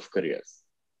portfolio of careers.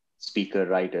 Speaker,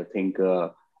 writer,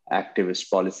 thinker, activist,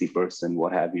 policy person,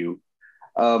 what have you.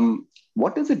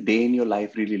 What does a day in your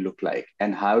life really look like?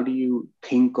 And how do you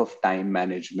think of time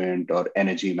management or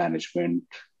energy management?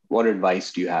 What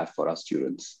advice do you have for our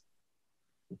students?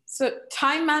 So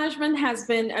time management has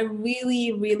been a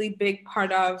really, really big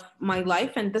part of my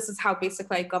life. And this is how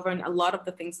basically I govern a lot of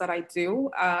the things that I do.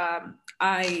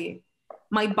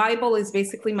 My Bible is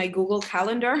basically my Google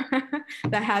Calendar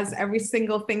that has every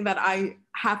single thing that I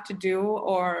have to do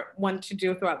or want to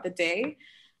do throughout the day.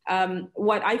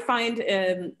 What I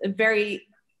find very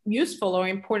useful or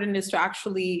important is to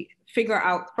actually figure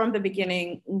out from the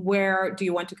beginning, where do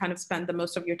you want to kind of spend the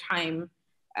most of your time,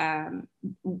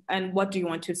 and what do you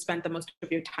want to spend the most of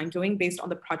your time doing based on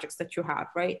the projects that you have,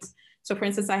 right? So for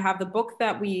instance, I have the book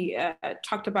that we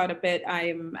talked about a bit.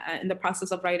 I'm in the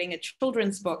process of writing a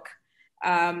children's book.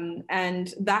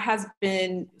 And that has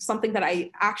been something that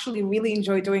I actually really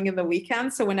enjoy doing in the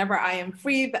weekend. So whenever I am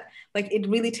free, it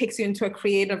really takes you into a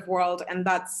creative world. And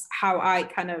that's how I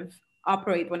kind of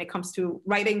operate when it comes to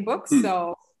writing books.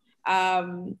 So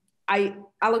I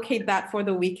allocate that for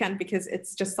the weekend because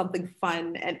it's just something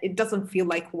fun and it doesn't feel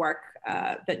like work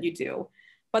that you do.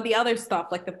 But the other stuff,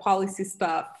 like the policy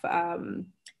stuff,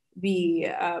 the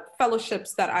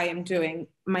fellowships that I am doing,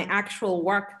 my actual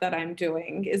work that I'm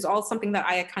doing is all something that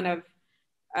I kind of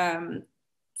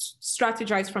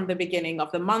strategize from the beginning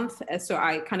of the month. So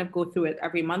I kind of go through it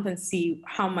every month and see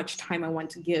how much time I want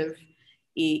to give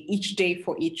each day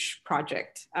for each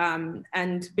project.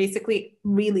 And basically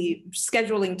really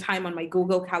scheduling time on my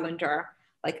Google Calendar,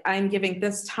 like I'm giving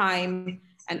this time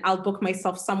and I'll book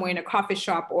myself somewhere in a coffee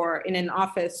shop or in an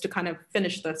office to kind of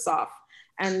finish this off.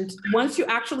 And once you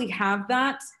actually have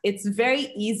that, it's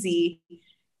very easy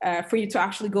for you to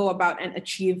actually go about and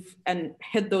achieve and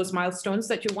hit those milestones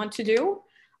that you want to do.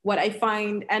 What I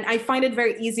find, and I find it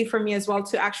very easy for me as well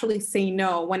to actually say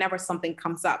no whenever something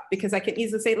comes up, because I can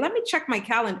easily say, let me check my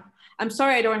calendar. I'm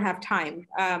sorry, I don't have time.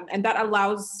 And that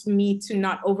allows me to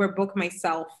not overbook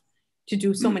myself to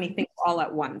do so many things all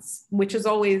at once, which is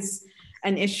always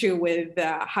an issue with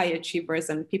high achievers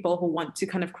and people who want to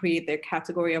kind of create their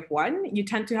category of one. You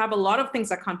tend to have a lot of things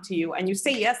that come to you and you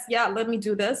say, yes, yeah, let me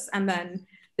do this. And then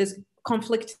there's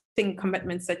conflicting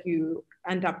commitments that you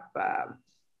end up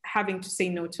having to say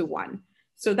no to one.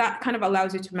 So that kind of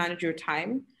allows you to manage your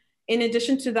time. In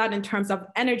addition to that, in terms of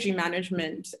energy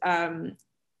management,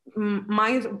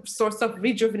 my source of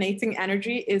rejuvenating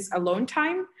energy is alone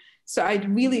time. So I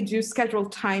really do schedule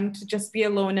time to just be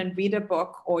alone and read a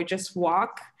book or just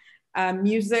walk.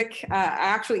 Music, I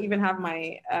actually even have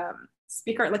my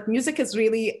speaker, like music is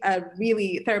really a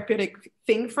really therapeutic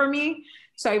thing for me.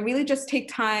 So I really just take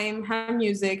time, have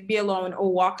music, be alone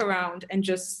or walk around and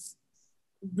just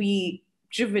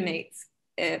rejuvenate.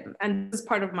 And this is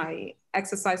part of my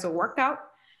exercise or workout.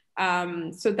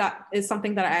 So that is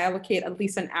something that I allocate at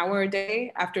least an hour a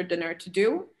day after dinner to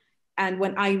do. And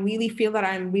when I really feel that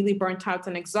I'm really burnt out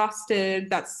and exhausted,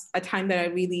 that's a time that I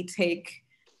really take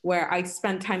where I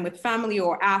spend time with family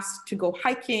or ask to go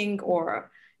hiking or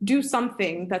do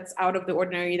something that's out of the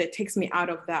ordinary that takes me out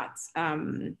of that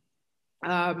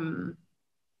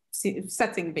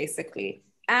setting, basically.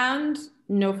 And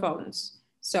no phones.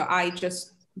 So I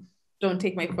just don't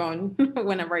take my phone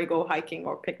whenever I go hiking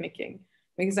or picnicking,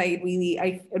 because I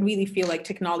really feel like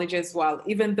technology as well,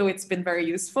 even though it's been very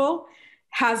useful,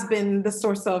 has been the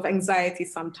source of anxiety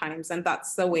sometimes. And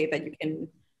that's the way that you can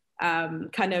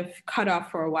kind of cut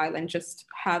off for a while and just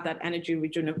have that energy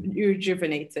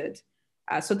rejuvenated.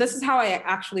 So this is how I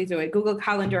actually do it. Google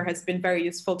Calendar has been very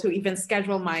useful to even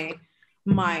schedule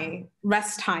my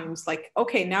rest times. Like,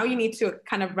 okay, now you need to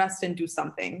kind of rest and do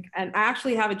something. And I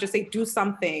actually have it just say, do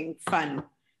something fun.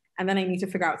 And then I need to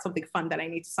figure out something fun that I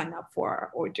need to sign up for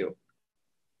or do.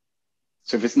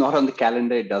 So if it's not on the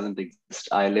calendar, it doesn't exist.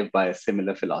 I live by a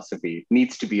similar philosophy. It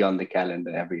needs to be on the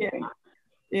calendar, everything.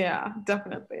 Yeah,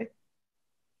 definitely.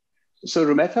 So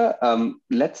Rumaitha,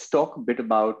 let's talk a bit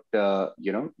about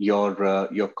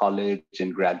your college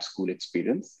and grad school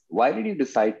experience. Why did you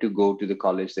decide to go to the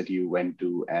college that you went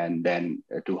to and then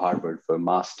to Harvard for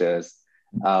masters?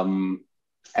 And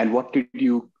what did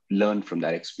you learn from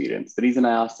that experience? The reason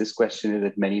I ask this question is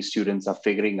that many students are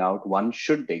figuring out, one,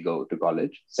 should they go to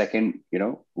college? Second,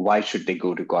 why should they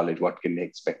go to college? What can they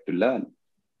expect to learn?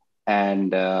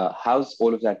 And how's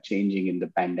all of that changing in the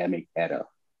pandemic era?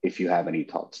 If you have any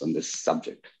thoughts on this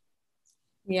subject.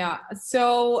 Yeah,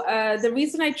 so the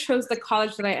reason I chose the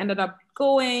college that I ended up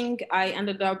going, I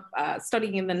ended up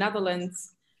studying in the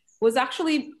Netherlands, was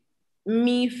actually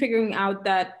me figuring out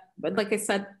that, like I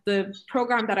said, the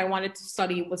program that I wanted to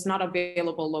study was not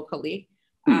available locally.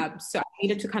 So I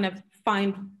needed to kind of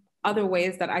find other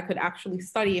ways that I could actually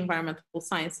study environmental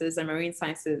sciences and marine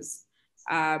sciences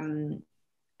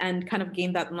and kind of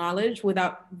gain that knowledge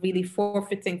without really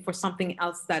forfeiting for something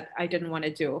else that I didn't want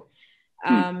to do.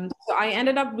 So I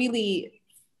ended up really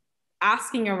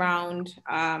asking around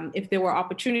if there were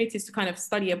opportunities to kind of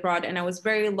study abroad. And I was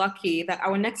very lucky that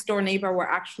our next door neighbor were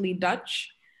actually Dutch.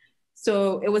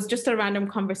 So it was just a random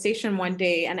conversation one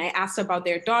day. And I asked about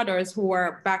their daughters who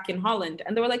were back in Holland.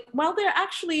 And they were like, well, they're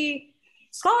actually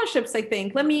scholarships, I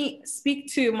think. Let me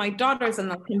speak to my daughters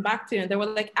and I'll come back to you. And they were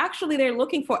like, actually, they're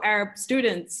looking for Arab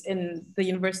students in the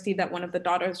university that one of the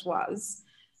daughters was.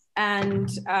 And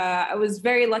I was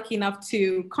very lucky enough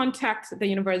to contact the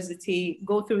university,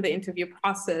 go through the interview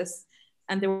process,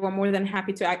 and they were more than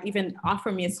happy to even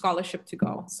offer me a scholarship to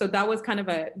go. So that was kind of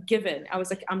a given. I was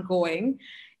like, I'm going.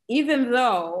 Even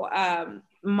though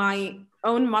my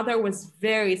own mother was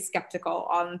very skeptical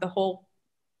on the whole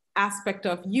aspect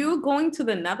of you going to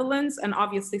the Netherlands. And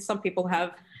obviously some people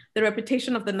have the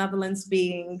reputation of the Netherlands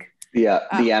being the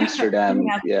Amsterdam.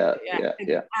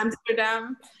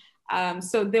 Amsterdam.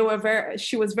 So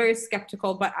she was very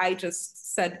skeptical, but I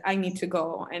just said, I need to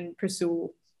go and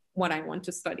pursue what I want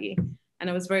to study. And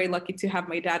I was very lucky to have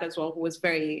my dad as well, who was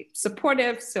very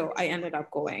supportive. So I ended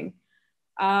up going.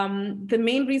 The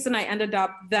main reason I ended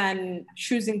up then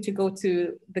choosing to go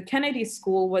to the Kennedy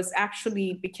School was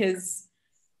actually because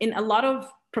in a lot of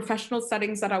professional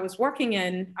settings that I was working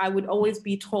in, I would always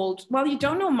be told, well, you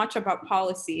don't know much about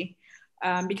policy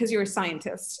because you're a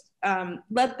scientist.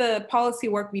 Let the policy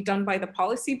work be done by the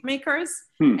policy makers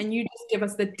and you just give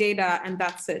us the data and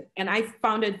that's it. And I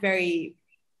found it very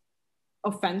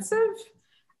offensive.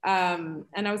 And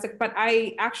I was like, but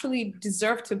I actually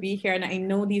deserve to be here and I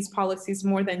know these policies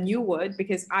more than you would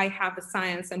because I have the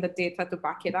science and the data to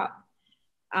back it up.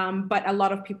 But a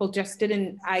lot of people just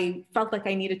didn't. I felt like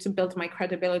I needed to build my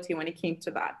credibility when it came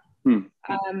to that.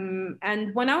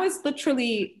 And when I was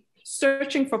literally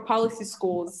searching for policy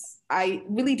schools, I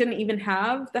really didn't even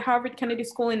have the Harvard Kennedy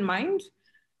School in mind.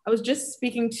 I was just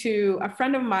speaking to a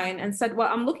friend of mine and said,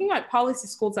 well, I'm looking at policy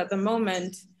schools at the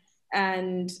moment.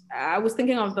 And I was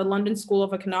thinking of the London School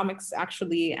of Economics,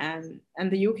 actually, and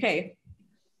the UK.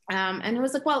 And it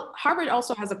was like, well, Harvard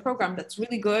also has a program that's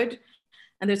really good.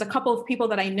 And there's a couple of people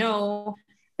that I know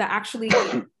that actually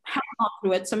have gone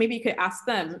through it. So maybe you could ask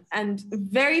them. And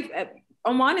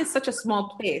Oman is such a small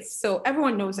place. So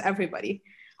everyone knows everybody.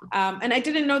 And I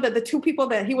didn't know that the two people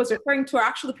that he was referring to are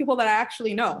actually people that I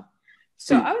actually know.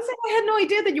 So I was like, I had no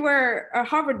idea that you were a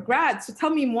Harvard grad. So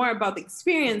tell me more about the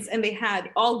experience. And they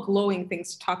had all glowing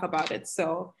things to talk about it.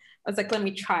 So I was like, let me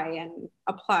try and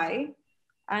apply.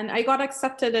 And I got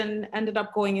accepted and ended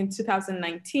up going in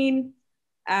 2019.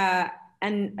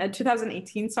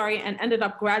 2018, and ended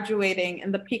up graduating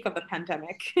in the peak of the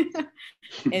pandemic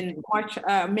in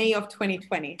May of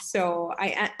 2020. So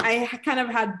I kind of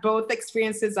had both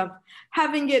experiences of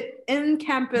having it in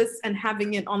campus and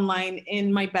having it online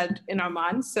in my bed in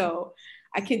Oman. So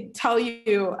I can tell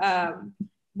you,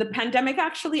 the pandemic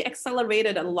actually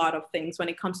accelerated a lot of things when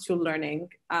it comes to learning.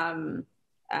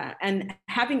 And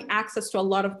having access to a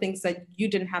lot of things that you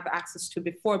didn't have access to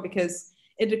before, because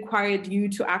it required you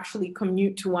to actually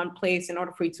commute to one place in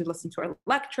order for you to listen to a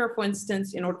lecture, for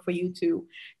instance, in order for you to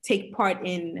take part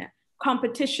in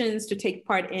competitions, to take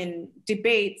part in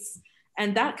debates.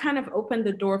 And that kind of opened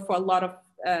the door for a lot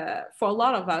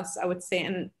of us, I would say,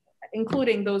 and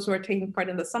including those who are taking part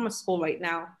in the summer school right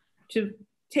now, to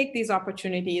take these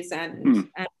opportunities and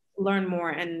learn more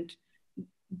and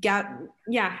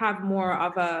have more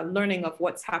of a learning of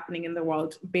what's happening in the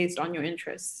world based on your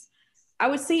interests. I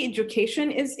would say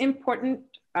education is important.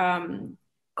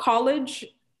 College,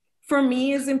 for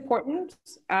me, is important.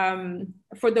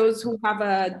 For those who have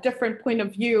a different point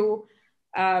of view,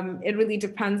 it really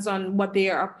depends on what they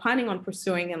are planning on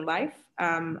pursuing in life.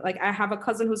 Like I have a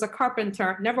cousin who's a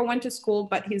carpenter, never went to school,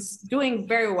 but he's doing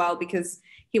very well because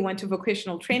he went to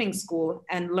vocational training school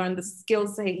and learned the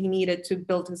skills that he needed to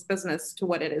build his business to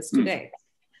what it is today.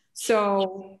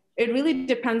 So it really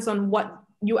depends on what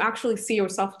you actually see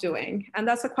yourself doing. And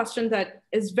that's a question that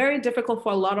is very difficult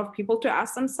for a lot of people to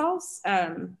ask themselves.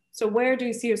 So where do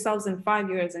you see yourselves in 5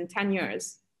 years, in 10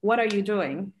 years? What are you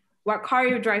doing? What car are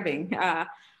you driving?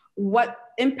 What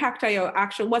impact are you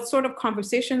what sort of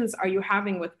conversations are you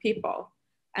having with people?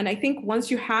 And I think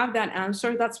once you have that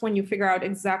answer, that's when you figure out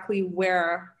exactly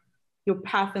where your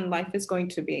path in life is going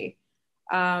to be.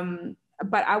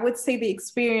 But I would say the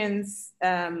experience,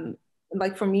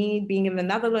 like for me, being in the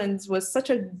Netherlands was such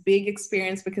a big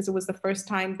experience because it was the first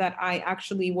time that I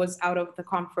actually was out of the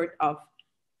comfort of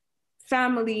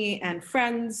family and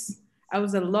friends. I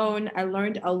was alone. I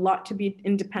learned a lot to be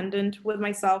independent with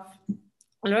myself.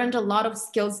 I learned a lot of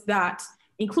skills that,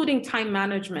 including time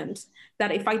management,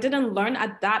 that if I didn't learn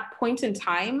at that point in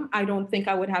time, I don't think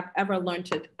I would have ever learned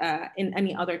it in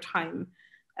any other time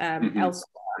elsewhere.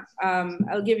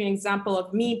 I'll give you an example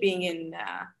of me being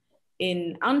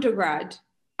in undergrad.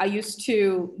 I used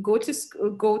to go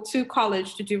to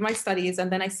college to do my studies,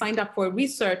 and then I signed up for a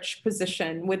research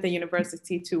position with the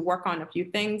university to work on a few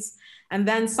things, and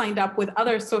then signed up with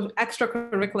other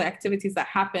extracurricular activities that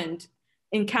happened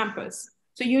in campus.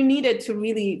 So you needed to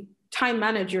really time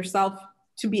manage yourself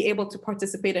to be able to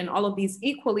participate in all of these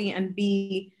equally and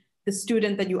be the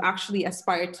student that you actually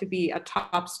aspire to be, a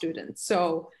top student.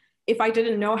 So if I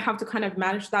didn't know how to kind of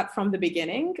manage that from the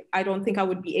beginning, I don't think I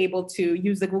would be able to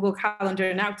use the Google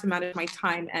Calendar now to manage my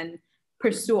time and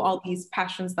pursue all these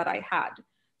passions that I had.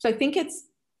 So I think it's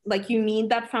like you need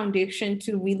that foundation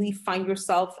to really find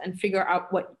yourself and figure out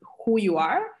who you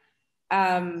are.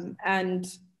 And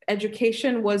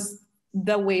education was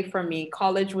the way for me.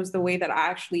 College was the way that I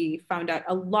actually found out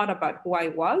a lot about who I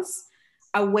was,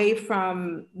 away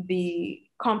from the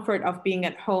comfort of being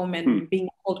at home and being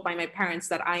told by my parents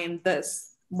that I am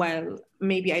this, while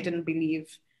maybe I didn't believe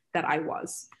that I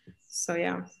was. So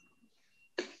yeah.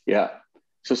 Yeah.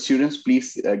 So students,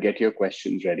 please get your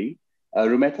questions ready.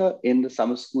 Rumaitha, in the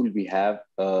summer school, we have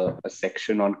a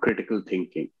section on critical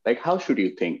thinking. Like, how should you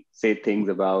think? Say things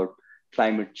about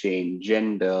climate change,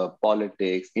 gender,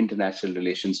 politics, international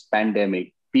relations,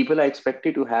 pandemic. People are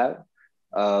expected to have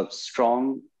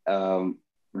strong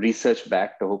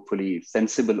research-backed, hopefully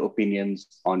sensible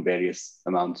opinions on various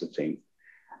amounts of things.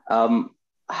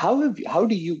 How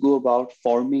do you go about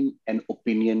forming an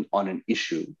opinion on an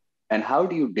issue, and how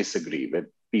do you disagree with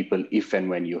people if and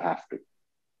when you have to?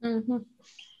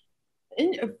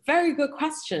 A very good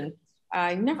question.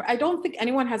 I don't think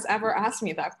anyone has ever asked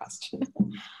me that question.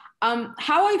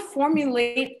 How I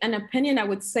formulate an opinion, I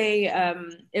would say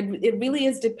it really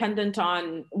is dependent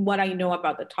on what I know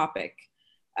about the topic,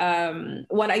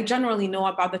 what I generally know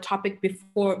about the topic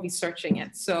before researching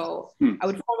it. So I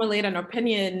would formulate an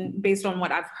opinion based on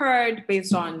what I've heard,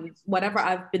 based on whatever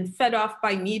I've been fed off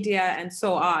by media and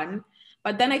so on.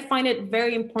 But then I find it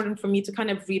very important for me to kind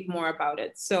of read more about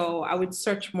it. So I would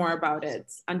search more about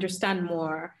it, understand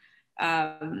more,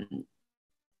 and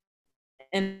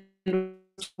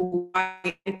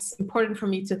why it's important for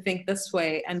me to think this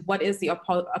way and what is the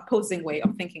opposing way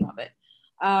of thinking of it.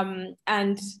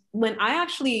 And when I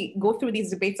actually go through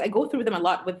these debates, I go through them a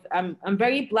lot with, I'm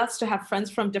very blessed to have friends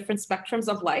from different spectrums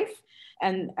of life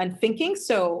and thinking.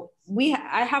 So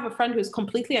I have a friend who's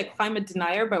completely a climate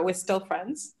denier, but we're still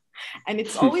friends. And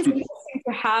it's always interesting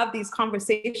to have these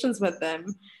conversations with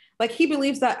them. like he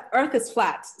believes that Earth is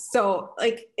flat. So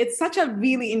like it's such a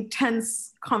really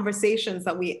intense conversations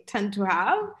that we tend to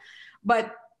have, but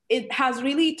it has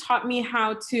really taught me how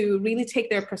to really take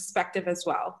their perspective as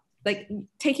well. Like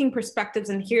taking perspectives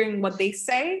and hearing what they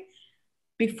say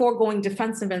before going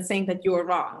defensive and saying that you're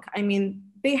wrong. I mean,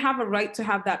 they have a right to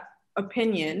have that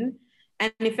opinion.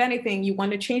 And if anything, you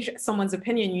want to change someone's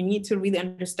opinion, you need to really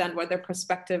understand what their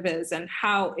perspective is and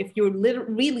how, if you're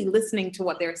really listening to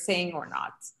what they're saying or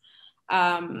not.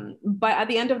 But at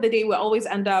the end of the day, we always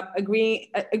end up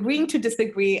agreeing to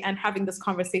disagree and having this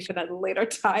conversation at a later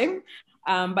time.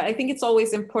 But I think it's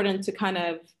always important to kind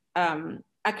of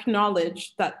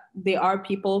acknowledge that there are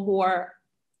people who are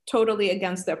totally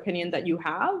against the opinion that you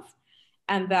have,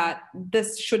 and that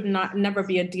this should never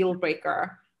be a deal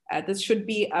breaker. This should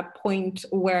be a point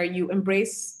where you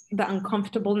embrace the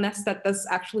uncomfortableness that this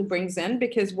actually brings in,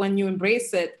 because when you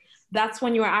embrace it, that's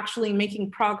when you are actually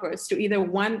making progress to either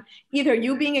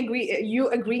you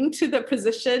agreeing to the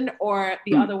position, or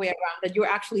the other way around, that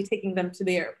you're actually taking them to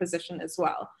their position as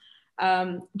well.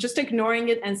 Just ignoring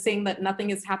it and saying that nothing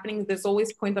is happening, there's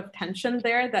always point of tension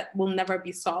there that will never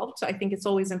be solved. So I think it's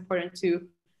always important to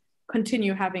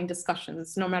continue having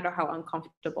discussions, no matter how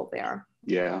uncomfortable they are.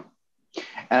 Yeah.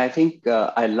 And I think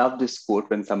I love this quote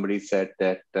when somebody said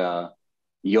that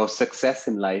your success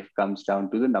in life comes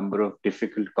down to the number of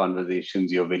difficult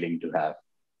conversations you're willing to have.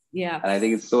 Yeah. And I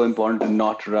think it's so important to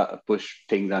not push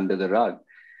things under the rug.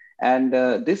 And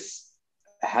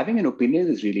having an opinion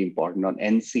is really important. On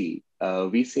NC,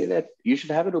 we say that you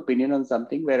should have an opinion on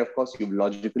something where, of course, you've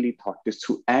logically thought this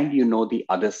through and you know the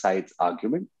other side's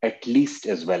argument at least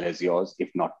as well as yours, if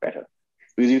not better.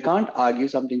 Because you can't argue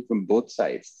something from both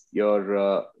sides.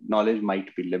 Your knowledge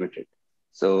might be limited.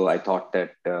 So I thought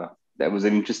that that was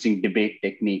an interesting debate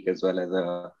technique as well as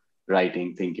a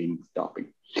writing, thinking topic.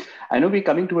 I know we're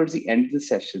coming towards the end of the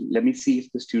session. Let me see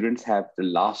if the students have the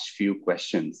last few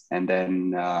questions, and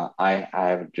then I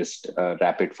have just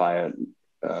rapid fire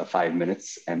 5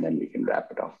 minutes, and then we can wrap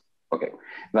it off. Okay.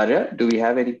 Varya, do we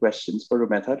have any questions for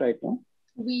Rumaitha right now?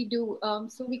 We do.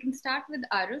 So we can start with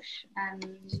Arush and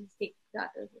take the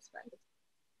others as well.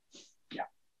 Yeah.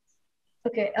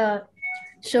 Okay.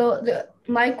 So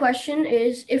my question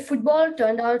is, if football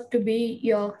turned out to be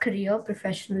your career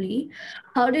professionally,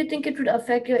 how do you think it would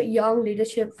affect your young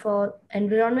leadership for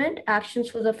environment,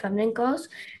 actions for the feminine cause,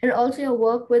 and also your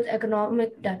work with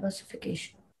economic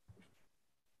diversification?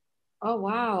 Oh,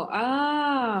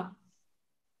 wow.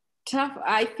 Tough.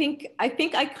 I think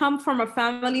I come from a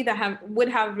family that would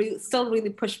have still really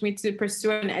pushed me to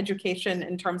pursue an education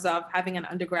in terms of having an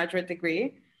undergraduate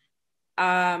degree.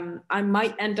 I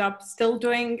might end up still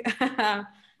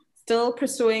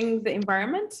pursuing the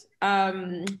environment.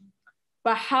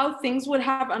 But how things would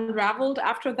have unraveled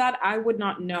after that, I would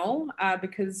not know,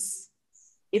 because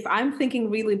if I'm thinking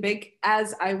really big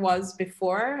as I was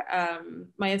before,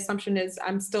 my assumption is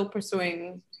I'm still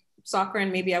pursuing soccer,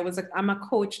 and maybe I'm a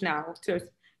coach now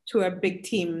to a big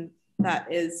team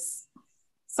that is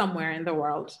somewhere in the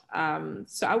world.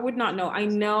 So I would not know. I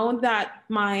know that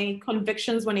my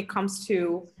convictions when it comes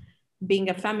to being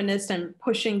a feminist and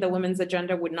pushing the women's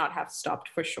agenda would not have stopped,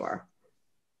 for sure.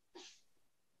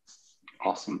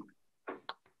 Awesome.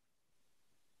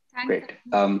 Thanks. Great.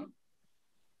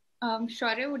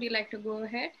 Shaurya, would you like to go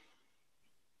ahead?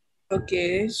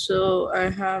 Okay, so I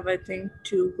have, I think,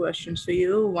 2 questions for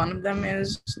you. One of them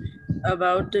is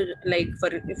about, for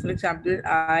example,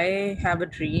 I have a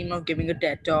dream of giving a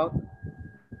TED Talk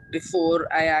before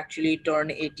I actually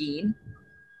turn 18.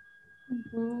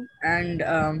 Mm-hmm.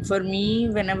 And for me,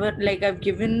 whenever,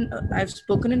 I've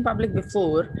spoken in public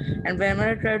before, and whenever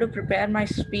I try to prepare my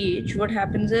speech, what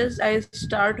happens is I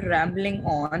start rambling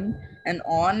on, and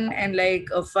like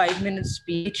a 5-minute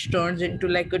speech turns into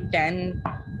like a 10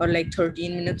 or like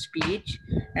 13-minute speech.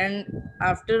 And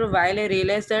after a while, I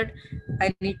realized that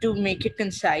I need to make it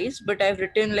concise, but I've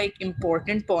written like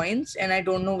important points and I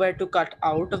don't know where to cut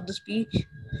out of the speech.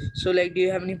 So do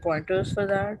you have any pointers for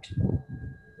that?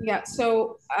 Yeah,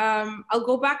 so I'll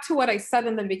go back to what I said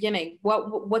in the beginning.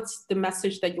 What's the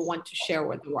message that you want to share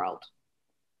with the world?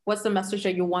 What's the message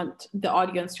that you want the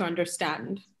audience to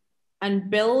understand?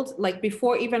 And build,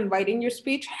 before even writing your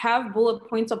speech, have bullet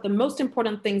points of the most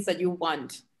important things that you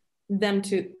want them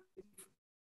to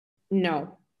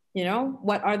know.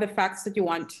 What are the facts that you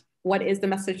want? What is the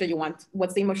message that you want?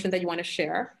 What's the emotion that you want to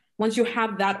share? Once you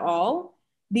have that all,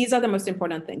 these are the most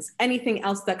important things. Anything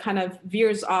else that kind of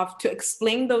veers off to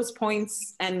explain those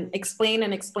points and explain,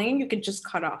 you could just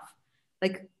cut off.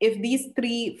 If these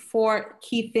 3-4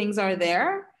 key things are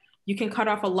there, you can cut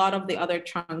off a lot of the other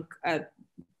chunk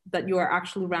that you are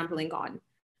actually rambling on.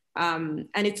 And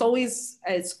it's always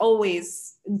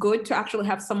good to actually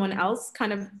have someone else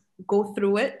kind of go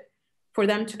through it for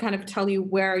them to kind of tell you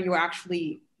where you're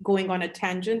actually going on a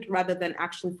tangent rather than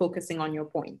actually focusing on your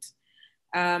point.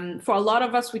 For a lot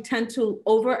of us, we tend to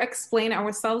over-explain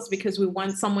ourselves because we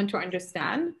want someone to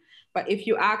understand. But if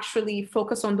you actually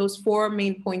focus on those 4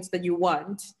 main points that you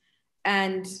want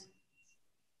and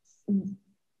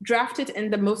draft it in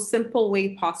the most simple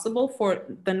way possible for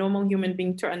the normal human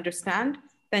being to understand,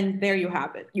 then there you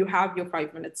have it. You have your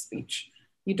 5-minute speech.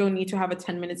 You don't need to have a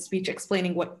 10-minute speech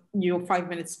explaining what your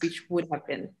 5-minute speech would have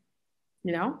been,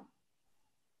 you know?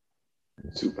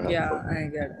 Super helpful. Yeah, I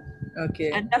get it.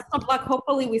 Okay. And best of luck.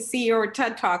 Hopefully we see your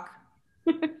TED Talk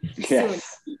soon.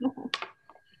 Yes.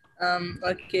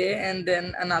 Okay, and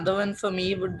then another one for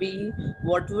me would be,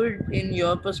 what would, in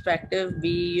your perspective,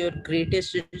 be your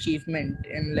greatest achievement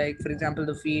in, like, for example,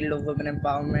 the field of women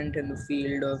empowerment, in the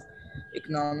field of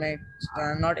economics,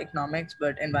 not economics,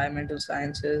 but environmental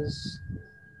sciences?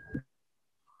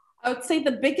 I would say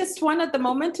the biggest one at the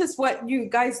moment is what you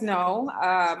guys know,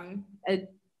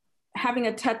 having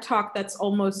a TED Talk that's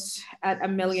almost at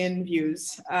 1 million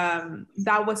views.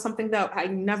 That was something that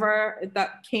that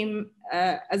came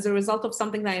as a result of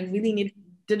something that I really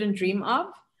didn't dream of.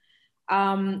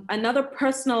 Another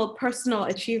personal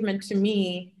achievement to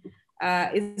me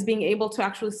is being able to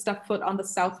actually step foot on the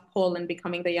South Pole and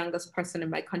becoming the youngest person in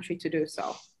my country to do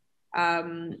so.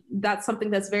 That's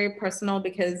something that's very personal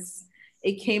because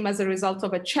it came as a result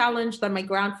of a challenge that my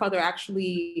grandfather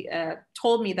actually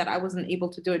told me that I wasn't able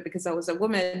to do it because I was a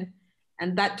woman.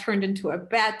 And that turned into a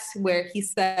bet where he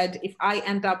said, if I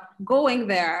end up going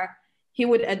there, he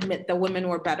would admit the women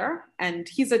were better. And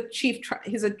he's a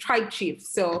he's a tribe chief.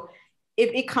 So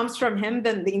if it comes from him,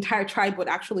 then the entire tribe would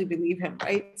actually believe him,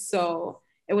 right? So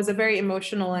it was a very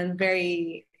emotional and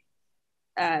very,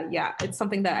 it's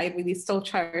something that I really still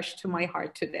cherish to my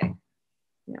heart today.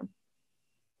 Yeah.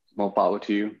 More power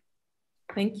to you.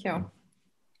 Thank you.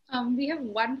 We have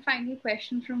one final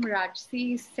question from Rajsi.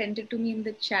 He sent it to me in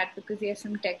the chat because he has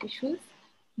some tech issues,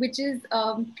 which is,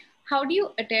 how do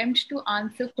you attempt to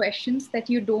answer questions that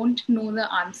you don't know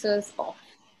the answers of?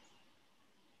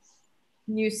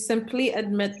 You simply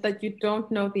admit that you don't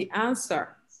know the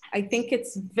answer. I think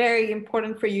it's very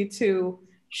important for you to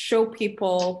show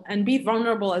people and be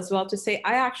vulnerable as well to say,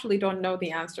 I actually don't know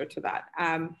the answer to that.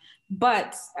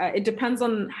 But it depends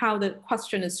on how the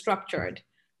question is structured.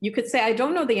 You could say, I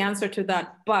don't know the answer to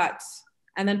that, but,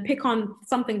 and then pick on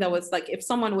something that was like, if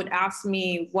someone would ask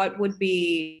me, what would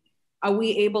be, are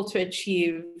we able to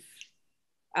achieve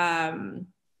the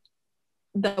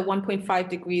 1.5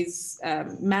 degrees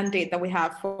mandate that we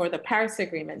have for the Paris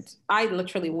Agreement? I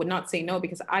literally would not say no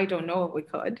because I don't know if we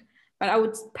could, but I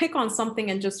would pick on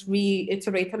something and just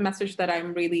reiterate a message that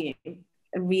I'm really,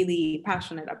 really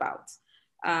passionate about.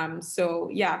 So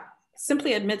yeah,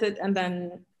 simply admit it and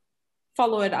then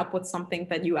follow it up with something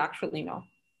that you actually know.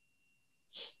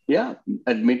 Yeah,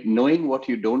 knowing what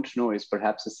you don't know is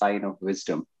perhaps a sign of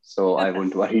wisdom. So I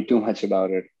wouldn't worry too much about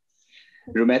it.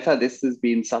 Rumaitha, this has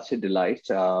been such a delight.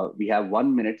 We have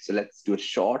 1 minute, so let's do a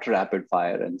short rapid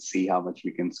fire and see how much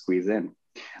we can squeeze in.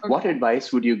 Okay. What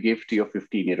advice would you give to your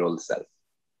 15-year-old self?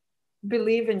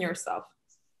 Believe in yourself.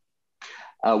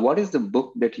 What is the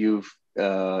book that you've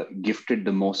gifted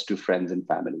the most to friends and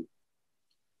family?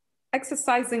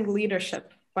 Exercising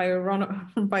Leadership by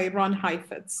Ron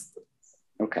Heifetz.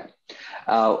 Okay.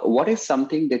 What is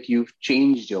something that you've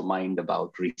changed your mind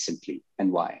about recently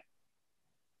and why?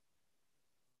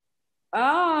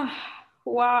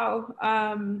 Wow.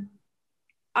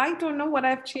 I don't know what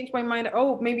I've changed my mind.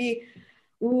 Oh, maybe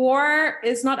war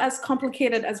is not as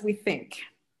complicated as we think.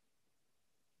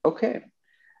 Okay.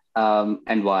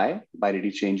 And why? Why did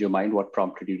you change your mind? What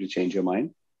prompted you to change your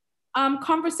mind?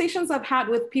 Conversations I've had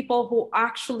with people who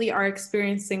actually are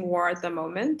experiencing war at the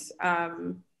moment.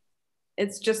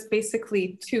 It's just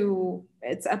basically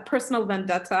it's a personal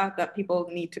vendetta that people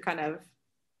need to kind of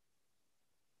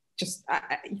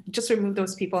just remove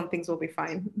those people and things will be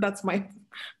fine. That's my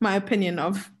opinion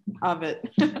of it.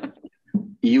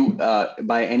 You,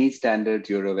 by any standard,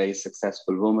 you're a very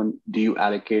successful woman. Do you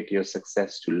allocate your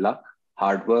success to luck,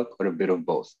 hard work, or a bit of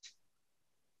both?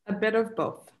 A bit of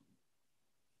both.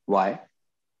 Why?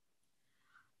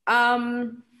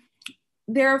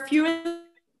 There are a few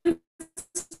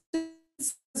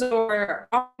or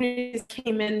opportunities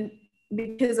came in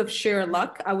because of sheer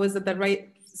luck. I was at the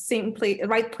right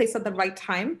place at the right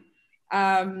time.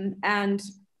 And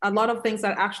a lot of things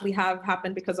that actually have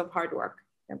happened because of hard work.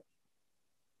 Yep.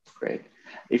 Great.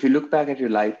 If you look back at your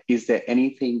life, is there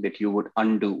anything that you would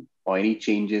undo or any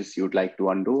changes you'd like to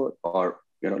undo or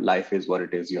life is what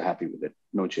it is. You're happy with it.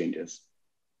 No changes.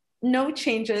 No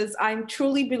changes. I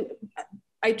truly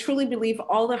believe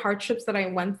all the hardships that I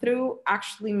went through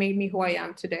actually made me who I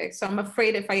am today. So I'm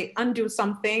afraid if I undo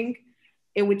something,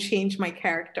 it would change my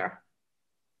character.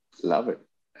 Love it.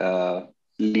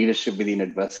 Leadership within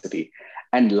adversity.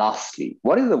 And lastly,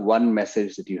 what is the one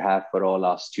message that you have for all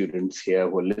our students here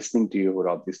who are listening to you, who are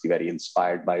obviously very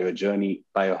inspired by your journey,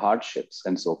 by your hardships,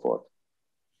 and so forth?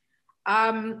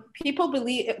 People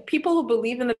who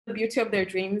believe in the beauty of their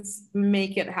dreams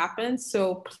make it happen.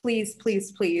 So please,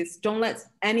 please, please don't let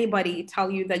anybody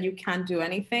tell you that you can't do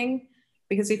anything,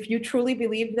 because if you truly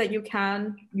believe that you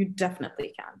can, you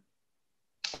definitely can.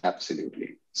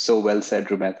 Absolutely. So well said,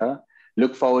 Rumaitha.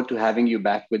 Look forward to having you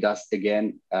back with us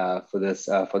again for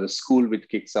the school, which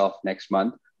kicks off next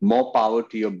month. More power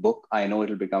to your book. I know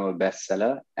it'll become a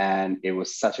bestseller, and it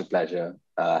was such a pleasure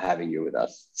having you with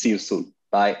us. See you soon.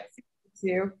 Bye. See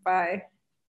you. Bye.